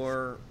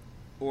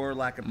 or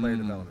lack of player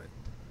development?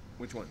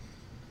 Which one?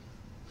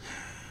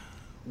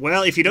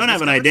 Well, if you don't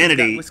have an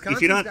identity,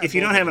 if you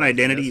don't have an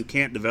identity, yes, you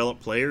can't develop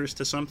players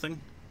to something.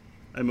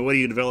 I mean, what are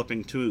you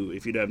developing to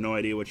if you have no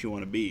idea what you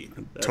want to be?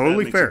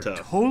 Totally that fair. makes it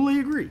tough. Totally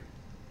agree.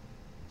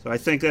 So I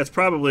think that's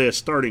probably a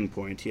starting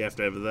point. You have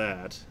to have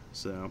that.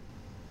 So.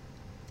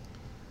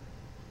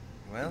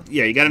 Well,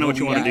 yeah, you got to know what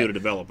you want to do to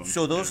develop them.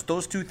 So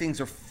those two things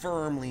are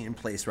firmly in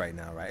place right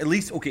now, right? At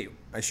least, okay,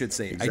 I should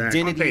say, exactly.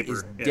 Identity On paper,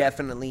 is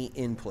definitely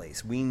in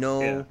place. We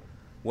know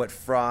what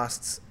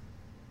Frost's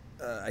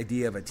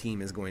idea of a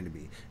team is going to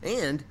be,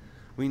 and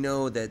we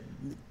know that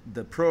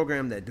the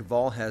program that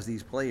Duval has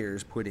these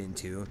players put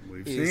into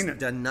has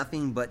done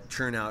nothing but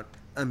churn out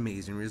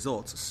amazing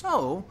results.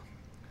 So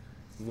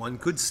one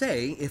could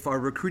say, if our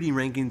recruiting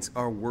rankings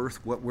are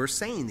worth what we're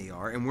saying they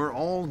are, and we're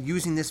all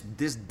using this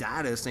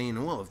data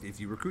saying, well, if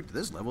you recruit to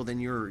this level, then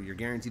you're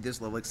guaranteed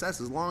this level of success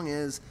as long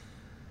as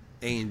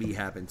A and B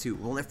happen too.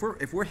 Well, if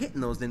we're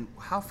hitting those, then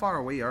how far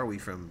away are we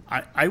from?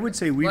 I would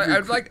say we.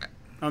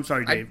 I'm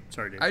sorry, Dave.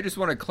 I just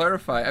want to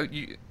clarify.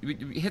 You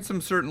hit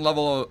some certain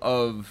level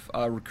of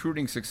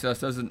recruiting success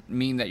doesn't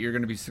mean that you're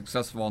going to be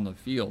successful on the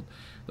field.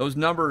 Those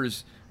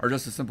numbers are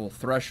just a simple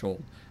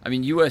threshold. I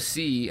mean,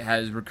 USC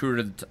has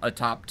recruited a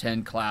top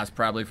 10 class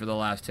probably for the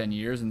last 10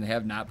 years, and they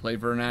have not played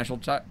for a national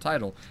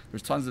title.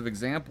 There's tons of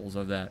examples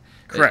of that.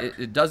 Correct.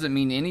 It doesn't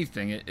mean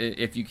anything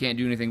if you can't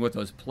do anything with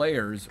those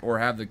players or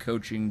have the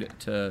coaching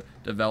to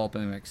develop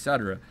them,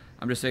 etc.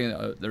 I'm just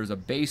saying there's a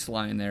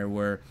baseline there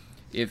where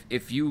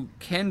if you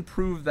can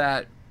prove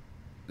that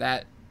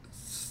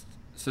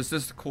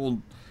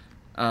statistical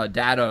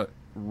data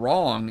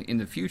wrong in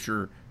the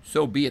future,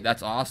 so be it.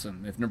 That's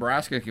awesome. If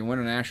Nebraska can win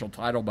a national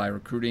title by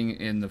recruiting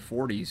in the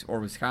 40s, or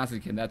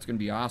Wisconsin can, that's going to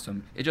be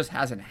awesome. It just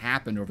hasn't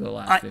happened over the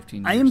last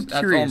 15 years. I am that's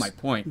curious, all my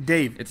point.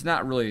 Dave. It's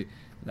not really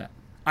that.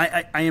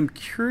 I am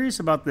curious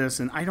about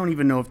this, and I don't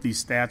even know if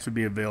these stats would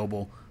be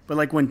available. But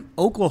like when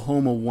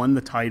Oklahoma won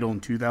the title in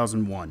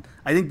 2001,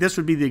 I think this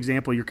would be the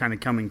example you're kind of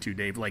coming to,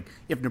 Dave. Like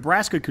if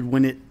Nebraska could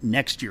win it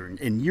next year,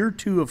 in year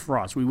 2 of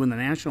Frost, we win the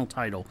national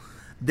title,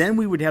 then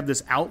we would have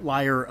this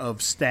outlier of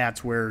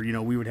stats where,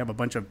 we would have a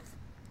bunch of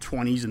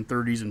 20s and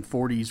 30s and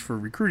 40s for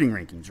recruiting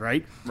rankings,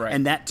 right? Right.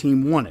 And that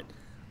team won it.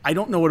 I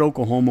don't know what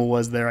Oklahoma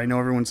was there. I know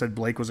everyone said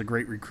Blake was a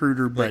great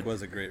recruiter, but Blake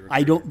was a great recruiter.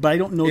 I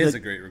don't know he that is a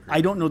great recruiter.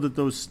 I don't know that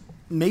those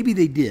maybe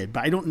they did,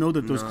 but I don't know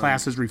that those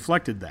classes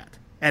reflected that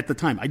at the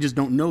time. I just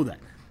don't know that.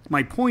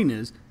 My point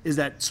is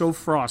that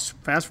Frost,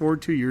 fast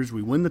forward 2 years,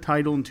 we win the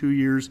title in 2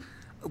 years.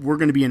 We're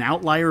going to be an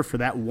outlier for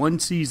that one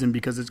season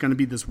because it's going to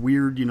be this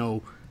weird,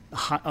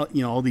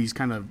 all these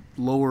kind of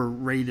lower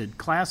rated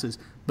classes.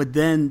 But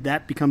then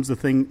that becomes the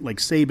thing like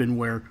Saban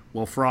where,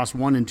 Frost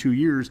won in 2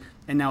 years,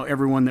 and now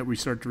everyone that we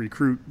start to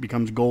recruit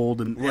becomes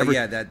gold, and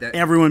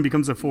everyone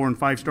becomes a 4 and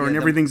 5 star, and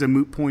everything's a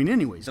moot point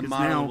anyways. The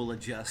model will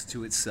adjust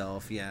to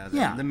itself,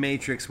 the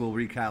matrix will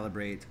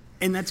recalibrate.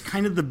 And that's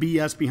kind of the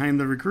BS behind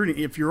the recruiting.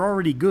 If you're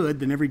already good,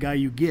 then every guy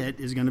you get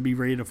is going to be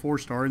rated a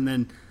 4-star, and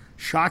then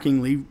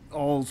shockingly,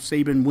 all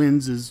Saban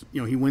wins is,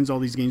 he wins all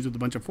these games with a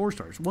bunch of 4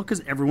 stars. Well,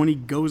 because everyone he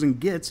goes and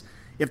gets,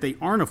 if they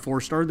aren't a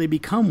 4-star, they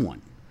become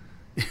one.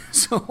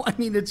 So I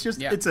mean, it's just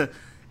Yeah.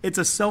 it's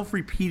a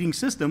self-repeating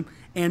system,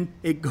 and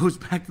it goes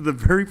back to the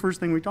very first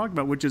thing we talked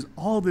about, which is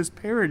all this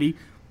parity.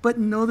 But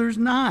no, there's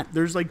not.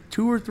 There's like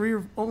 2 or 3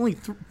 or only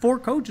 4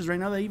 coaches right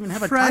now that even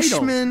have a title.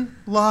 Freshman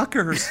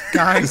lockers,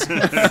 guys.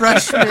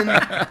 Freshman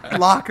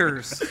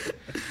lockers.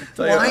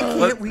 Why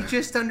can't we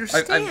just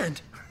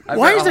understand?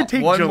 Why does it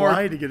take one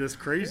July to get us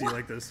crazy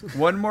like this?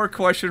 One more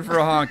question for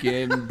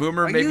Honky, and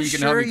Boomer, Are maybe you can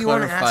sure help me you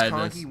want to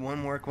clarify ask this. Honky one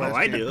more question?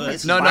 I do.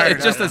 That's No, fired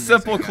it's just up a on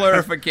simple this.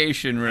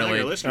 clarification, really.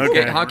 you're listening.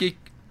 Okay, Okay. Honky,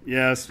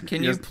 Yes.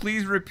 can yes. you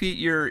please repeat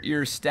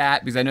your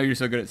stat, because I know you're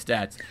so good at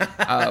stats.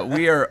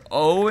 We are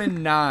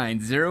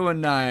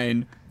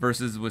 0-9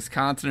 versus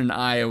Wisconsin and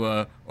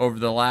Iowa over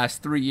the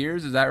last 3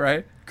 years. Is that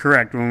right?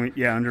 Correct.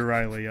 Under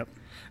Riley. Yep.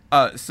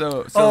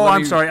 So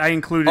I'm sorry. I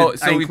included. Oh,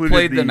 so I we included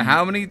played the, them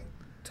how many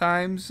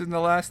times in the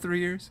last 3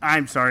 years?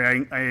 I'm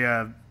sorry.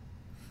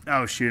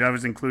 Oh shoot! I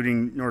was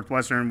including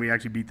Northwestern. We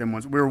actually beat them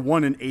once. We were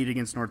 1-8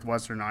 against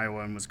Northwestern,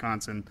 Iowa, and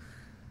Wisconsin.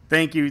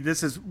 Thank you.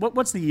 This is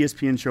what's the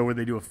ESPN show where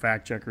they do a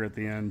fact checker at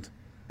the end?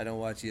 I don't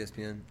watch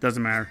ESPN.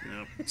 Doesn't matter.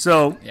 Yep.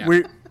 So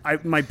Yeah.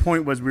 my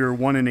point was we were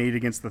 1-8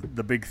 against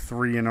the big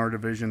 3 in our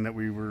division that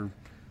we were.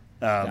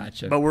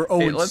 Gotcha. But we're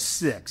Hey,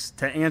 0-6.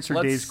 To answer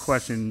let's- Dave's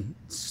question,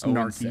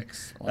 snarky,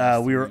 0-6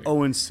 last we were 3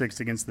 0-6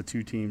 against the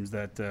 2 teams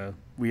that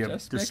we have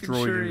Just making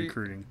destroyed sure in you-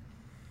 recruiting.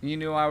 You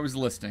knew I was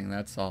listening.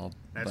 That's all.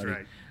 That's buddy.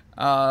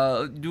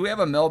 right. Do we have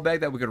a mailbag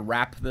that we could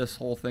wrap this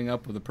whole thing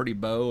up with a pretty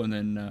bow and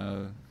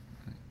then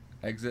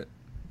exit?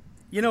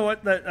 You know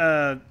what?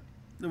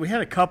 We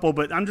had a couple,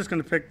 but I'm just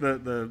going to pick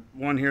the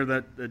one here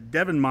that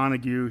Devin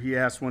Montague, he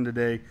asked one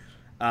today.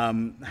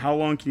 How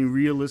long can you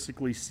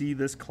realistically see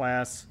this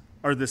class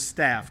or the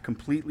staff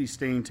completely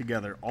staying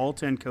together, all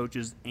 10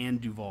 coaches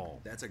and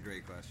Duval? That's a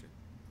great question.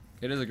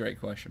 It is a great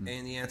question.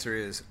 And the answer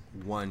is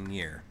 1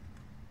 year.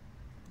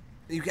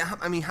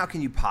 How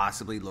can you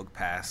possibly look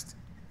past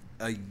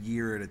a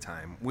year at a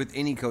time with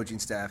any coaching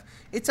staff?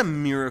 It's a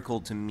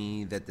miracle to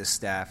me that the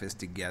staff is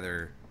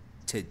together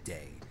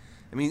today.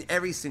 I mean,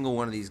 every single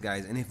one of these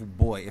guys, and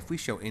if we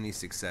show any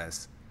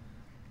success,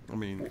 I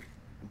mean,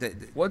 they're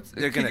Can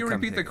going to you come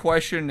repeat the together.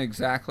 question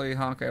exactly,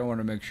 Honk? I want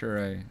to make sure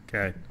I.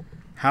 Okay.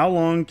 How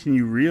long can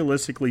you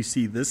realistically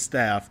see this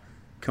staff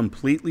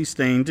completely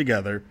staying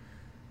together,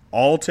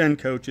 all 10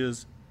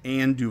 coaches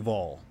and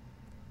Duval?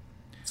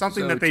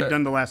 Something So that they've to-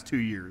 done the last 2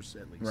 years,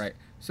 at least. Right.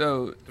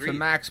 So to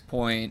Mac's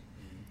point,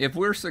 if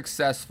we're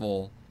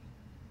successful,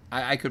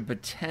 I could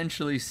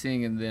potentially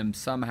see them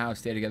somehow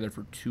stay together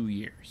for 2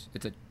 years.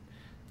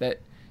 That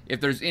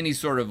if there's any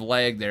sort of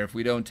lag there, if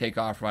we don't take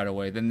off right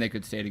away, then they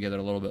could stay together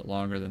a little bit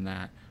longer than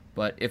that.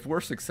 But if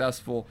we're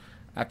successful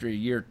after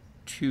year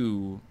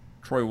 2,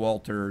 Troy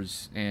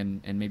Walters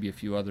and maybe a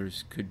few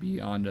others could be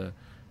on to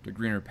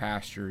greener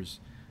pastures.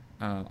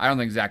 I don't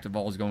think Zach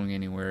Duvall is going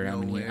anywhere.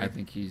 I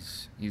think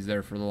he's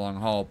there for the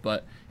long haul,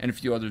 and a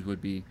few others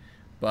would be.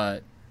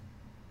 But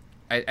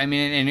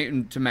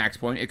and to Mac's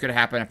point, it could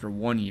happen after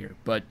 1 year.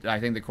 But I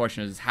think the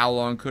question is, how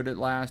long could it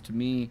last? To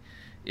me,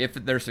 if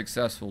they're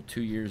successful,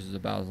 2 years is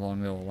about as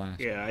long they'll last.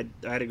 Yeah,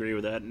 I'd agree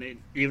with that. And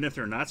even if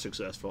they're not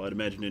successful, I'd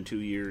imagine in 2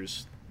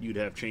 years you'd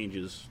have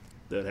changes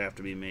that have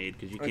to be made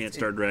because you can't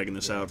start dragging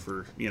this out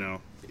for,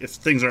 if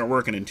things aren't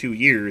working in 2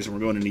 years and we're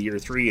going into year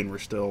 3 and we're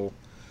still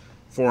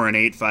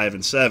 4-8,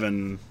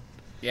 5-7.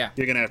 Yeah.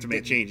 You're going to have to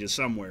make changes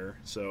somewhere.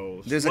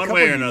 So There's a one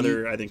couple way or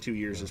another, I think 2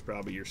 years is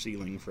probably your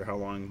ceiling for how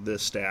long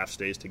this staff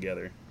stays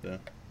together. Yeah.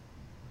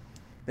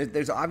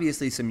 There's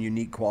obviously some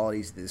unique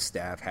qualities this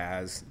staff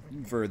has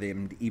for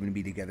them to even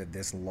be together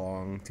this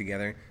long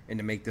together and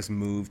to make this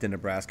move to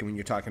Nebraska. When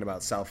you're talking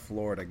about South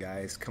Florida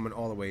guys coming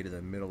all the way to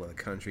the middle of the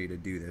country to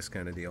do this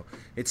kind of deal,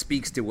 it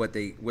speaks to what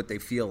they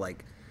feel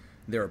like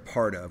they're a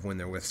part of when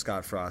they're with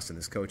Scott Frost and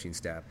his coaching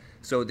staff.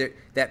 So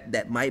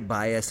that might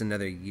buy us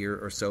another year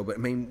or so. But,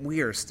 we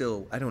are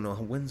still – I don't know.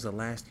 When's the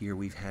last year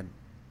we've had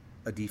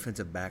a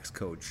defensive backs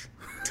coach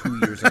 2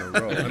 years in a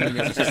row?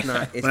 It's just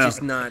not –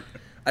 just not –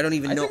 I don't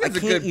even know. think I that's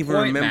a can't good even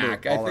point, remember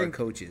Mac. all our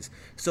coaches.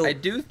 So I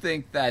do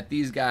think that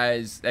these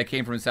guys that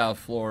came from South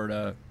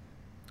Florida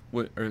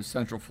or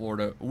Central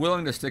Florida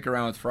willing to stick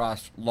around with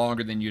Frost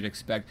longer than you'd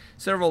expect.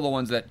 Several of the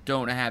ones that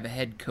don't have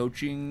head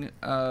coaching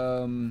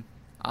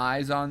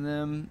eyes on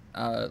them,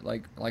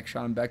 like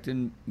Sean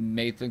Beckton,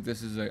 may think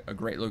this is a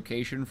great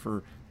location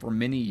for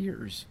many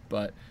years.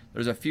 But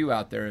there's a few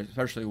out there,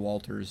 especially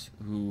Walters,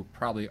 who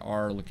probably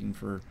are looking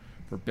for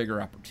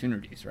bigger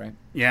opportunities, right?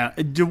 Yeah.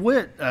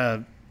 DeWitt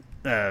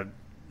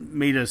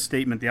made a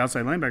statement, the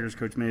outside linebackers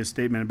coach made a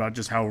statement about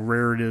just how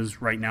rare it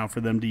is right now for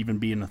them to even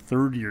be in a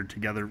third year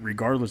together,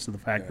 regardless of the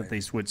fact that they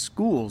switched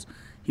schools.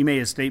 He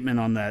made a statement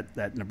on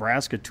that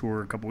Nebraska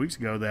tour a couple weeks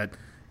ago that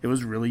it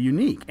was really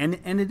unique, and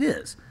it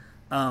is.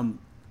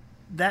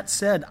 That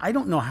said, I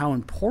don't know how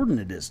important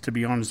it is, to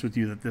be honest with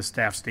you, that this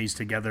staff stays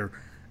together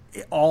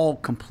all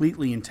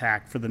completely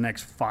intact for the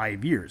next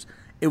 5 years.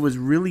 It was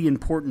really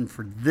important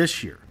for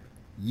this year.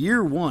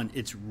 Year 1,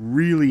 it's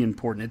really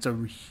important. It's a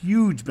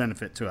huge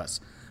benefit to us.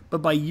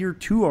 But by year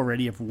 2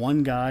 already, if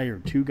one guy or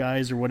two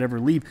guys or whatever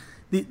leave,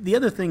 the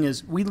other thing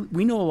is we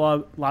know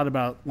a lot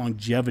about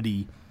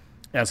longevity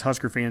as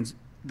Husker fans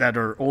that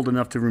are old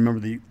enough to remember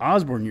the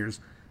Osborne years,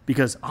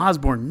 because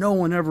Osborne, no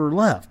one ever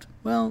left.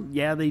 Well,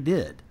 yeah, they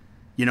did.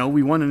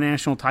 We won a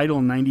national title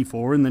in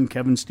 94, and then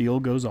Kevin Steele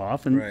goes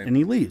off and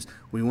he leaves.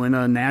 We win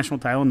a national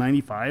title in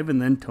 95,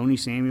 and then Tony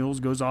Samuels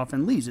goes off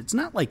and leaves. It's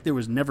not like there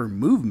was never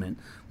movement.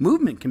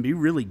 Movement can be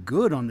really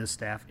good on this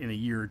staff in a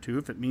year or two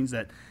if it means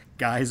that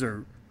guys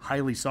are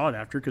highly sought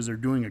after because they're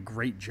doing a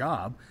great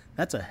job.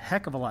 That's a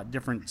heck of a lot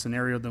different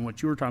scenario than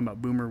what you were talking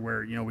about, Boomer,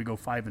 where, we go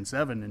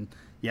 5-7 and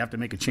you have to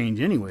make a change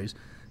anyways.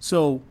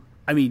 So,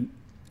 I mean,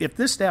 if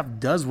this staff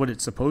does what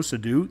it's supposed to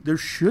do, there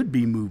should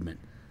be movement.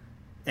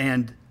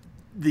 And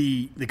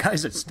the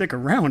guys that stick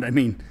around, I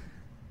mean,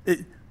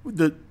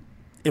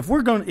 if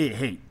we're going,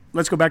 hey,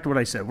 let's go back to what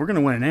I said. We're going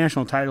to win a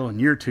national title in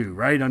year 2,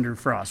 right, under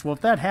Frost. Well,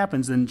 if that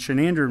happens, then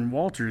Shenander and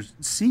Walters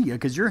see you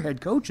because your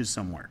head coach is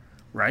somewhere,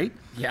 right?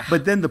 Yeah.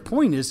 But then the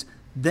point is,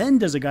 then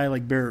does a guy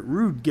like Barrett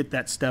Ruud get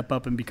that step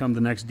up and become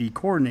the next D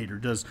coordinator?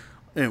 Does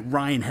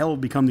Ryan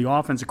Held become the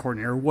offensive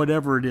coordinator?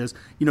 Whatever it is,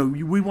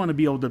 we want to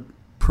be able to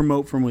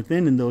promote from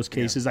within in those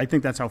cases. Yeah. I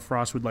think that's how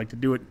Frost would like to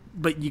do it,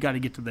 but you got to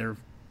get to there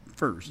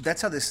first.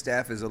 That's how this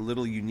staff is a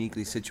little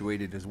uniquely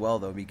situated as well,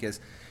 though, because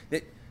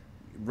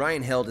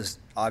Ryan Held has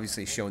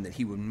obviously shown that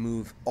he would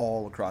move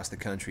all across the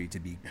country to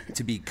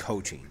be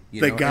coaching.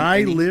 The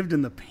guy lived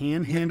in the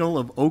panhandle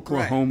of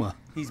Oklahoma. Right.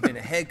 He's been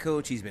a head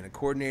coach. He's been a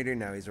coordinator.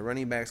 Now he's a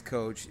running backs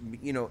coach.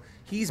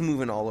 He's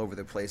moving all over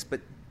the place.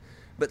 But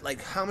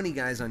like, how many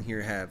guys on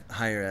here have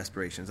higher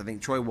aspirations? I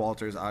think Troy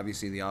Walters,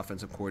 obviously the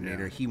offensive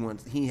coordinator,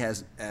 he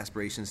has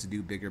aspirations to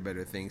do bigger,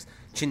 better things.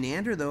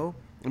 Shenander, though,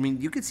 I mean,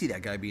 you could see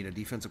that guy being a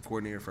defensive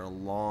coordinator for a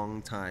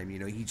long time.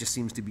 He just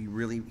seems to be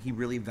he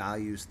really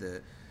values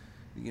the,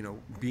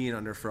 being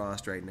under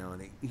Frost right now,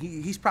 and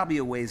he's probably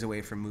a ways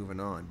away from moving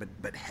on.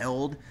 But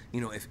Held,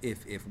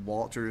 if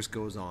Walters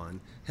goes on,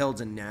 Held's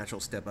a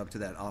natural step up to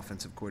that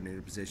offensive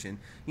coordinator position.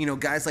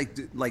 Guys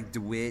like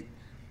DeWitt,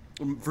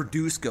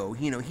 Verduzco,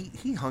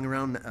 he hung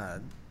around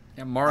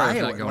Morrow's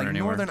Iowa, not going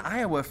anywhere. Northern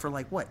Iowa for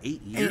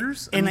 8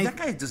 years? And that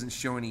guy doesn't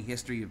show any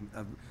history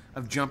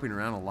of jumping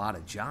around a lot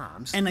of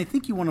jobs. And I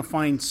think you want to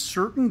find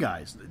certain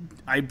guys.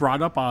 I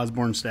brought up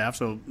Osborne staff,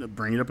 so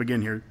bring it up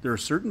again here. There are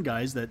certain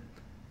guys that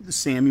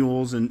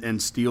Samuels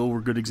and Steele were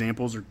good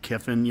examples, or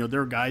Kiffin.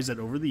 There are guys that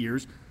over the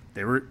years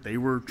they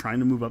were trying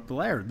to move up the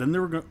ladder. Then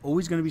there were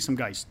always going to be some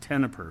guys,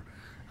 Teneper,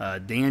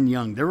 Dan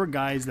Young. There were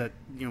guys that,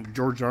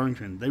 George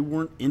Darlington, they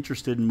weren't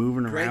interested in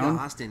moving Greg around.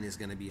 Greg Austin is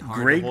going to be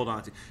hard to hold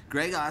on to.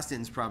 Greg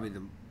Austin's probably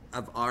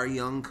of our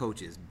young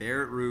coaches,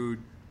 Barrett Ruud,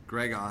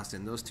 Greg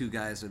Austin, those two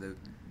guys are the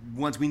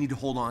ones we need to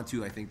hold on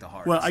to, I think, the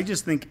hardest. Well, I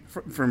just think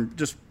from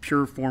just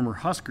pure former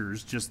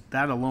Huskers, just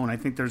that alone, I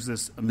think there's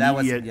this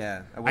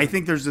immediate I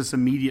think there's this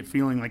immediate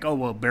feeling like, oh,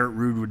 well, Barrett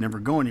Ruud would never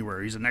go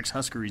anywhere. He's an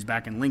ex-Husker. He's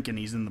back in Lincoln.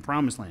 He's in the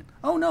promised land.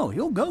 Oh, no,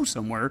 he'll go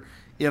somewhere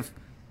if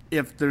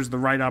there's the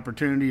right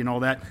opportunity and all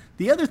that.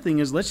 The other thing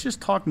is, let's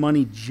just talk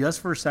money just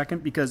for a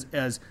second, because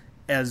as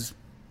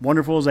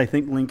wonderful as I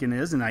think Lincoln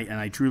is, and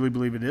I truly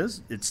believe it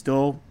is, it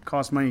still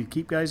costs money to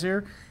keep guys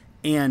here.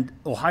 And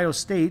Ohio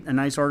State, a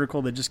nice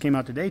article that just came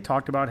out today,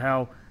 talked about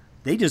how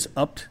they just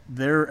upped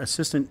their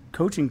assistant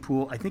coaching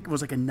pool. I think it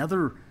was like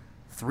another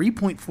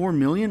 $3.4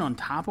 million on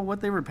top of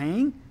what they were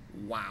paying.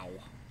 Wow.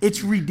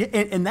 It's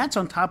ridiculous, and that's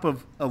on top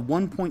of a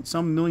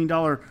 $1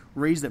 million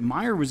raise that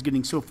Meyer was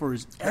getting. So for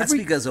his that's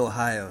because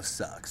Ohio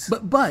sucks.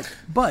 But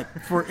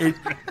for it,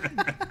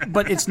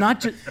 but it's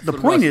not just the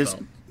point is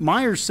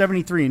Meyer's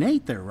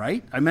 73-8 there,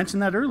 right? I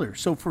mentioned that earlier.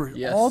 So for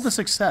all the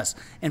success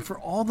and for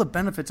all the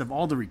benefits of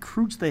all the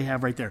recruits they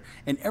have right there,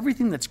 and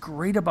everything that's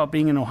great about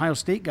being an Ohio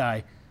State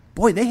guy,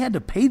 boy, they had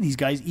to pay these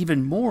guys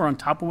even more on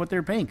top of what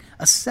they're paying.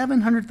 A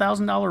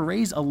 $700,000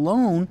 raise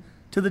alone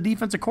to the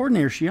defensive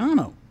coordinator,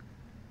 Schiano.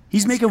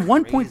 He's making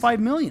 $1.5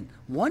 million.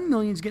 $1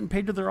 million is getting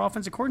paid to their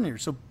offensive coordinator.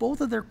 So both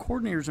of their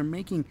coordinators are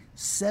making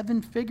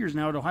 7 figures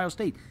now at Ohio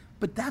State.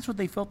 But that's what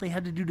they felt they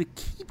had to do to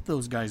keep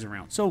those guys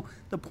around. So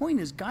the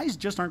point is, guys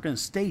just aren't going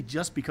to stay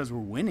just because we're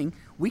winning.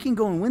 We can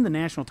go and win the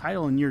national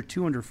title in year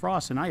 2 under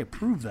Frost, and I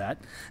approve that.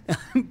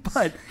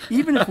 But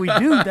even if we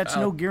do, that's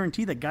no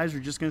guarantee that guys are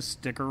just going to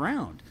stick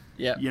around.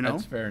 Yeah,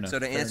 that's fair enough. So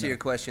to answer your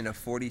question, a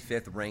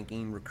 45th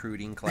ranking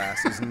recruiting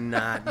class is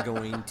not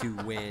going to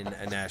win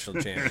a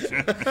national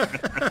championship.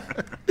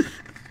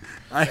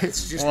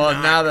 It's just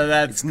now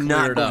that's it's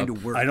not going to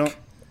work. I don't.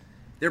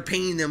 They're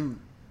paying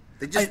them.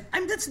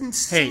 That's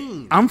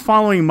insane. Hey, I'm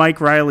following Mike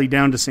Riley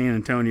down to San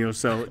Antonio,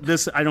 so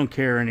I don't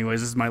care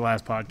anyways. This is my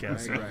last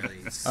podcast.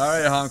 All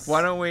right, Honk.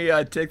 Why don't we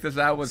take this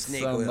out with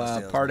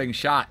some parting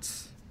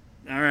shots?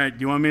 All right.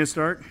 Do you want me to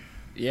start?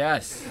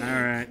 Yes.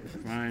 All right.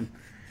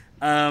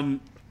 Fine.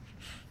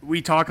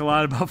 We talk a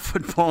lot about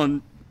football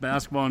and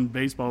basketball and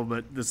baseball,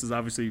 but this is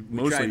obviously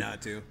mostly. Try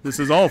not to. This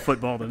is all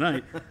football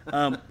tonight.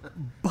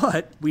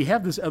 But we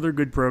have this other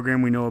good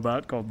program we know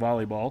about called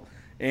volleyball.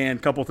 And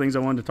a couple things I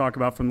wanted to talk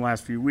about from the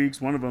last few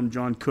weeks. One of them,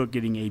 John Cook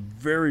getting a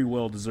very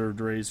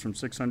well-deserved raise from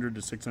 $600 to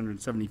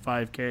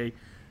 $675K.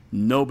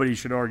 Nobody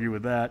should argue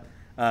with that.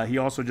 He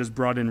also just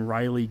brought in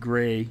Riley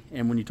Gray,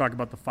 and when you talk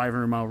about the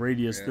 500-mile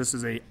radius, this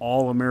is a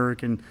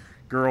all-American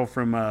girl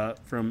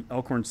from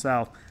Elkhorn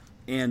South.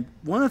 And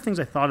one of the things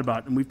I thought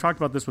about, and we've talked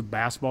about this with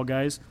basketball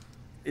guys,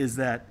 is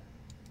that,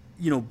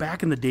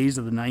 back in the days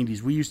of the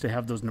 90s, we used to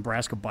have those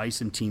Nebraska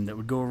Bison team that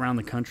would go around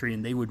the country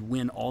and they would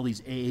win all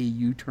these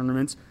AAU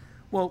tournaments.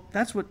 Well,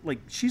 that's what,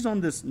 she's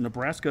on this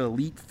Nebraska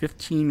Elite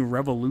 15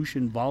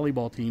 Revolution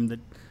volleyball team that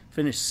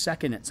finished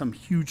second at some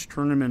huge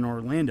tournament in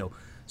Orlando.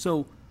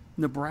 So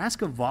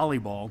Nebraska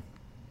volleyball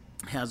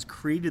has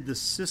created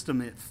this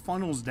system. It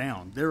funnels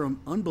down. They're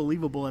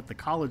unbelievable at the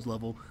college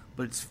level,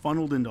 but it's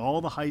funneled into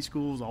all the high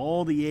schools,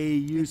 all the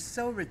AAUs. It's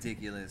so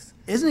ridiculous.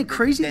 Isn't it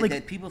crazy?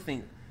 That people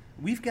think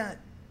we've got.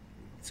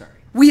 Sorry.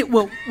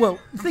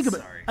 Think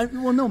about it.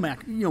 No,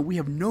 Mac. We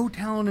have no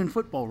talent in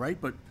football, right?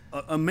 But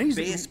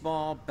amazing.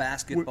 Baseball,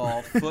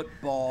 basketball,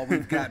 football.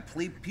 We've got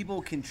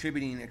people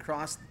contributing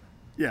across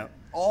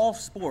all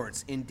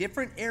sports in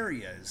different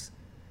areas.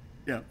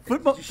 Yeah,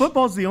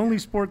 football's the only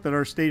sport that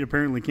our state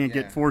apparently can't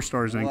get 4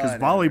 stars in, because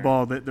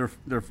volleyball,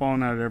 they're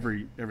falling out of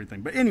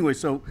everything. But anyway,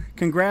 so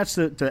congrats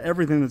to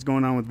everything that's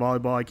going on with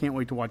volleyball. I can't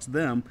wait to watch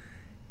them.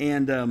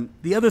 And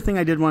the other thing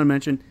I did want to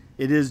mention,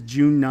 it is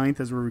June 9th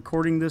as we're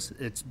recording this.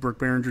 It's Brooke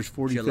Behringer's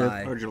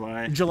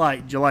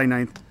 45th. July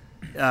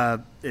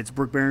 9th. It's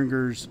Brooke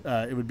Behringer's,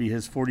 it would be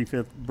his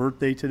 45th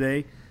birthday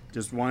today.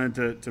 Just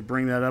wanted to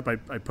bring that up. I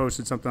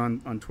posted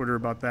something on Twitter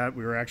about that.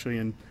 We were actually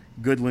in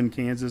Goodland,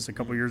 Kansas a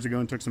couple years ago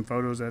and took some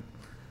photos at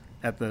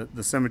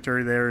the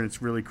cemetery there, and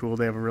it's really cool.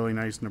 They have a really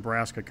nice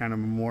Nebraska kind of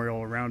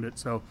memorial around it.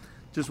 So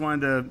just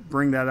wanted to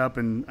bring that up,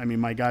 and I mean,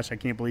 my gosh, I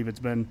can't believe it's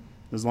been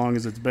as long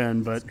as it's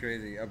been. But it's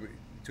crazy. I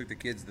took the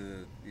kids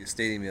to the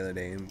stadium the other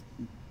day and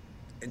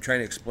trying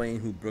to explain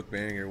who Brooke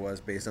Behringer was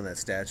based on that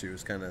statue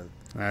was kind of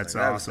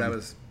awesome. That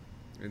was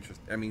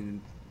interesting. I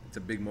mean, it's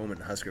a big moment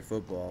in Husker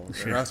football,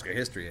 or Husker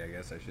history, I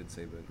guess I should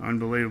say. But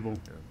unbelievable.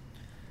 Yeah.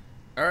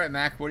 All right,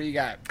 Mac, what do you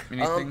got?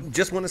 Anything?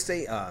 Just want to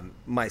say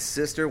my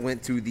sister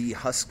went to the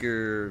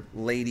Husker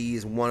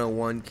Ladies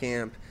 101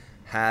 camp,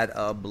 had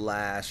a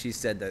blast. She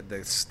said that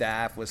the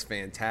staff was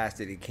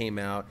fantastic. It came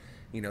out,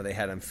 they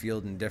had them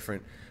fielding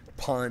different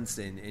punts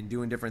and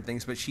doing different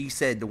things. But she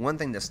said the one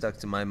thing that stuck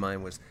to my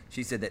mind was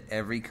she said that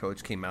every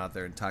coach came out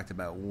there and talked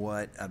about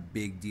what a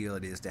big deal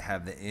it is to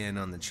have the N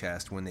on the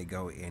chest when they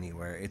go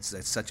anywhere. It's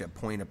such a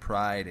point of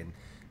pride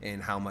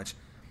and how much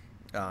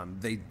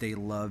they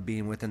love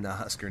being within the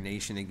Husker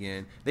Nation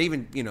again. They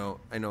even,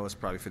 I know it's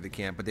probably for the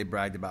camp, but they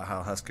bragged about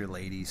how Husker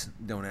ladies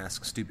don't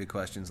ask stupid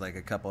questions. Like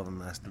a couple of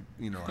them asked,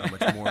 how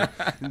much more,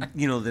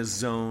 the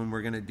zone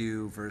we're going to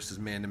do versus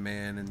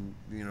man-to-man. And,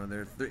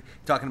 they're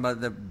talking about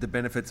the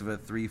benefits of a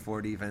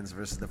 3-4 defense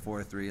versus the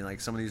 4-3.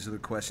 Like some of these are the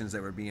questions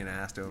that were being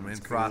asked of them.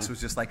 And Frost was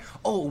just like,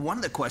 one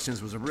of the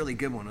questions was a really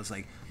good one. It was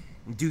like,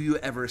 do you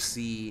ever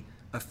see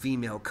a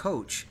female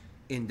coach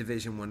in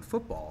Division I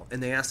football?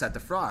 And they asked that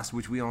to Frost,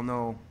 which we all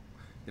know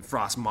that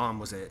Frost's mom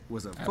was a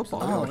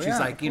football coach. He's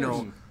like,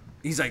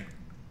 he's like,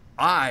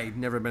 I've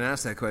never been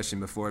asked that question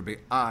before, but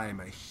I'm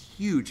a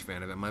huge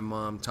fan of it. My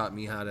mom taught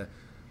me how to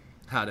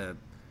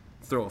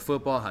throw a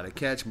football, how to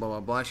catch, blah,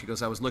 blah, blah. She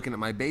goes, I was looking at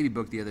my baby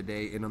book the other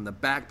day, and on the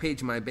back page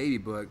of my baby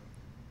book,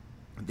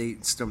 they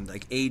from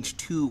like age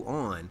 2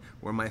 on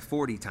were my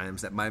 40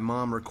 times that my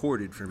mom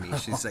recorded for me.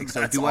 She's like,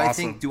 so do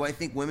awesome. I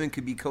think women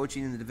could be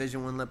coaching in the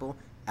Division I level?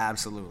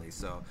 Absolutely.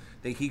 So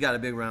I think he got a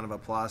big round of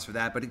applause for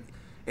that. But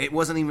it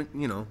wasn't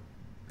even,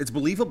 it's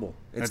believable.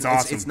 That's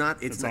awesome. It's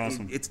not. It's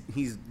awesome.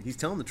 He's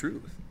telling the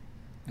truth.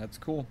 That's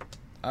cool.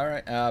 All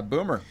right,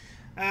 Boomer.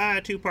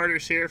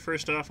 2-parters here.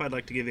 First off, I'd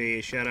like to give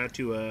a shout-out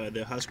to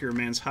the Husker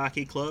Men's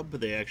Hockey Club.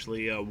 They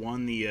actually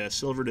won the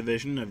Silver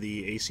Division of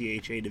the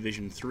ACHA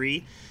Division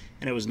III,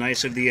 and it was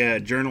nice of the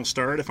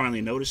Journal-Star to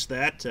finally notice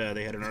that.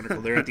 They had an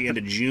article there at the end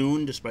of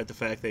June, despite the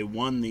fact they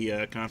won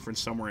the conference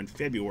somewhere in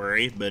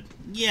February. But,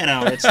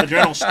 it's the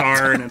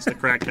Journal-Star, and it's the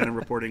crack kind of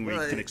reporting we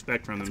can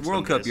expect from them. It's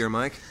World Cup year,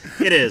 Mike.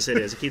 It is.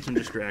 It keeps them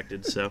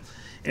distracted, so...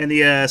 And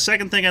the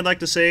second thing I'd like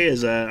to say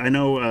is I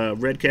know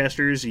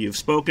Redcasters, you've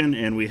spoken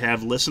and we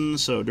have listened.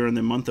 So during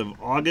the month of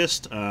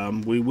August,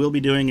 we will be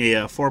doing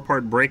a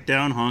 4-part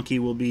breakdown. Honky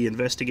will be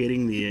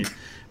investigating the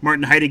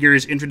Martin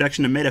Heidegger's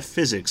Introduction to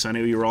Metaphysics. I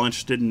know you were all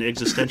interested in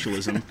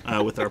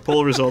existentialism with our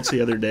poll results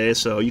the other day,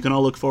 so you can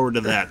all look forward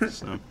to that.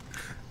 So.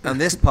 On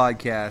this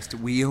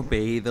podcast, we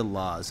obey the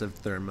laws of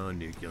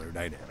thermonuclear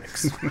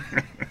dynamics.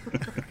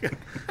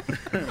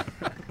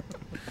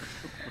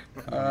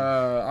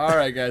 All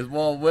right, guys.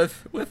 Well,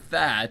 with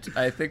that,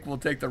 I think we'll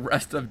take the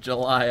rest of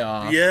July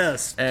off.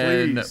 Yes,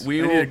 and please.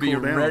 we will be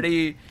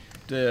ready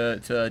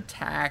to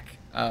attack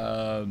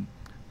fall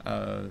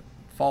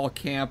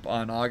camp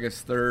on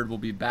August 3rd. We'll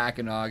be back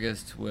in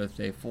August with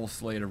a full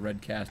slate of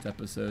Redcast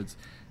episodes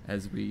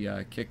as we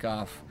kick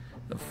off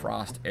the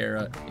Frost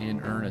era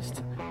in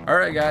earnest. All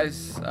right,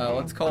 guys.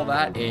 Let's call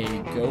that a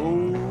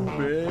Go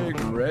Big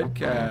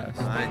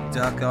Redcast. I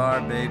duck our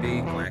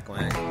baby. Quack,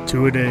 quack.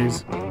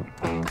 2-a-days.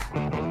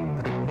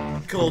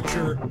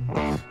 Culture.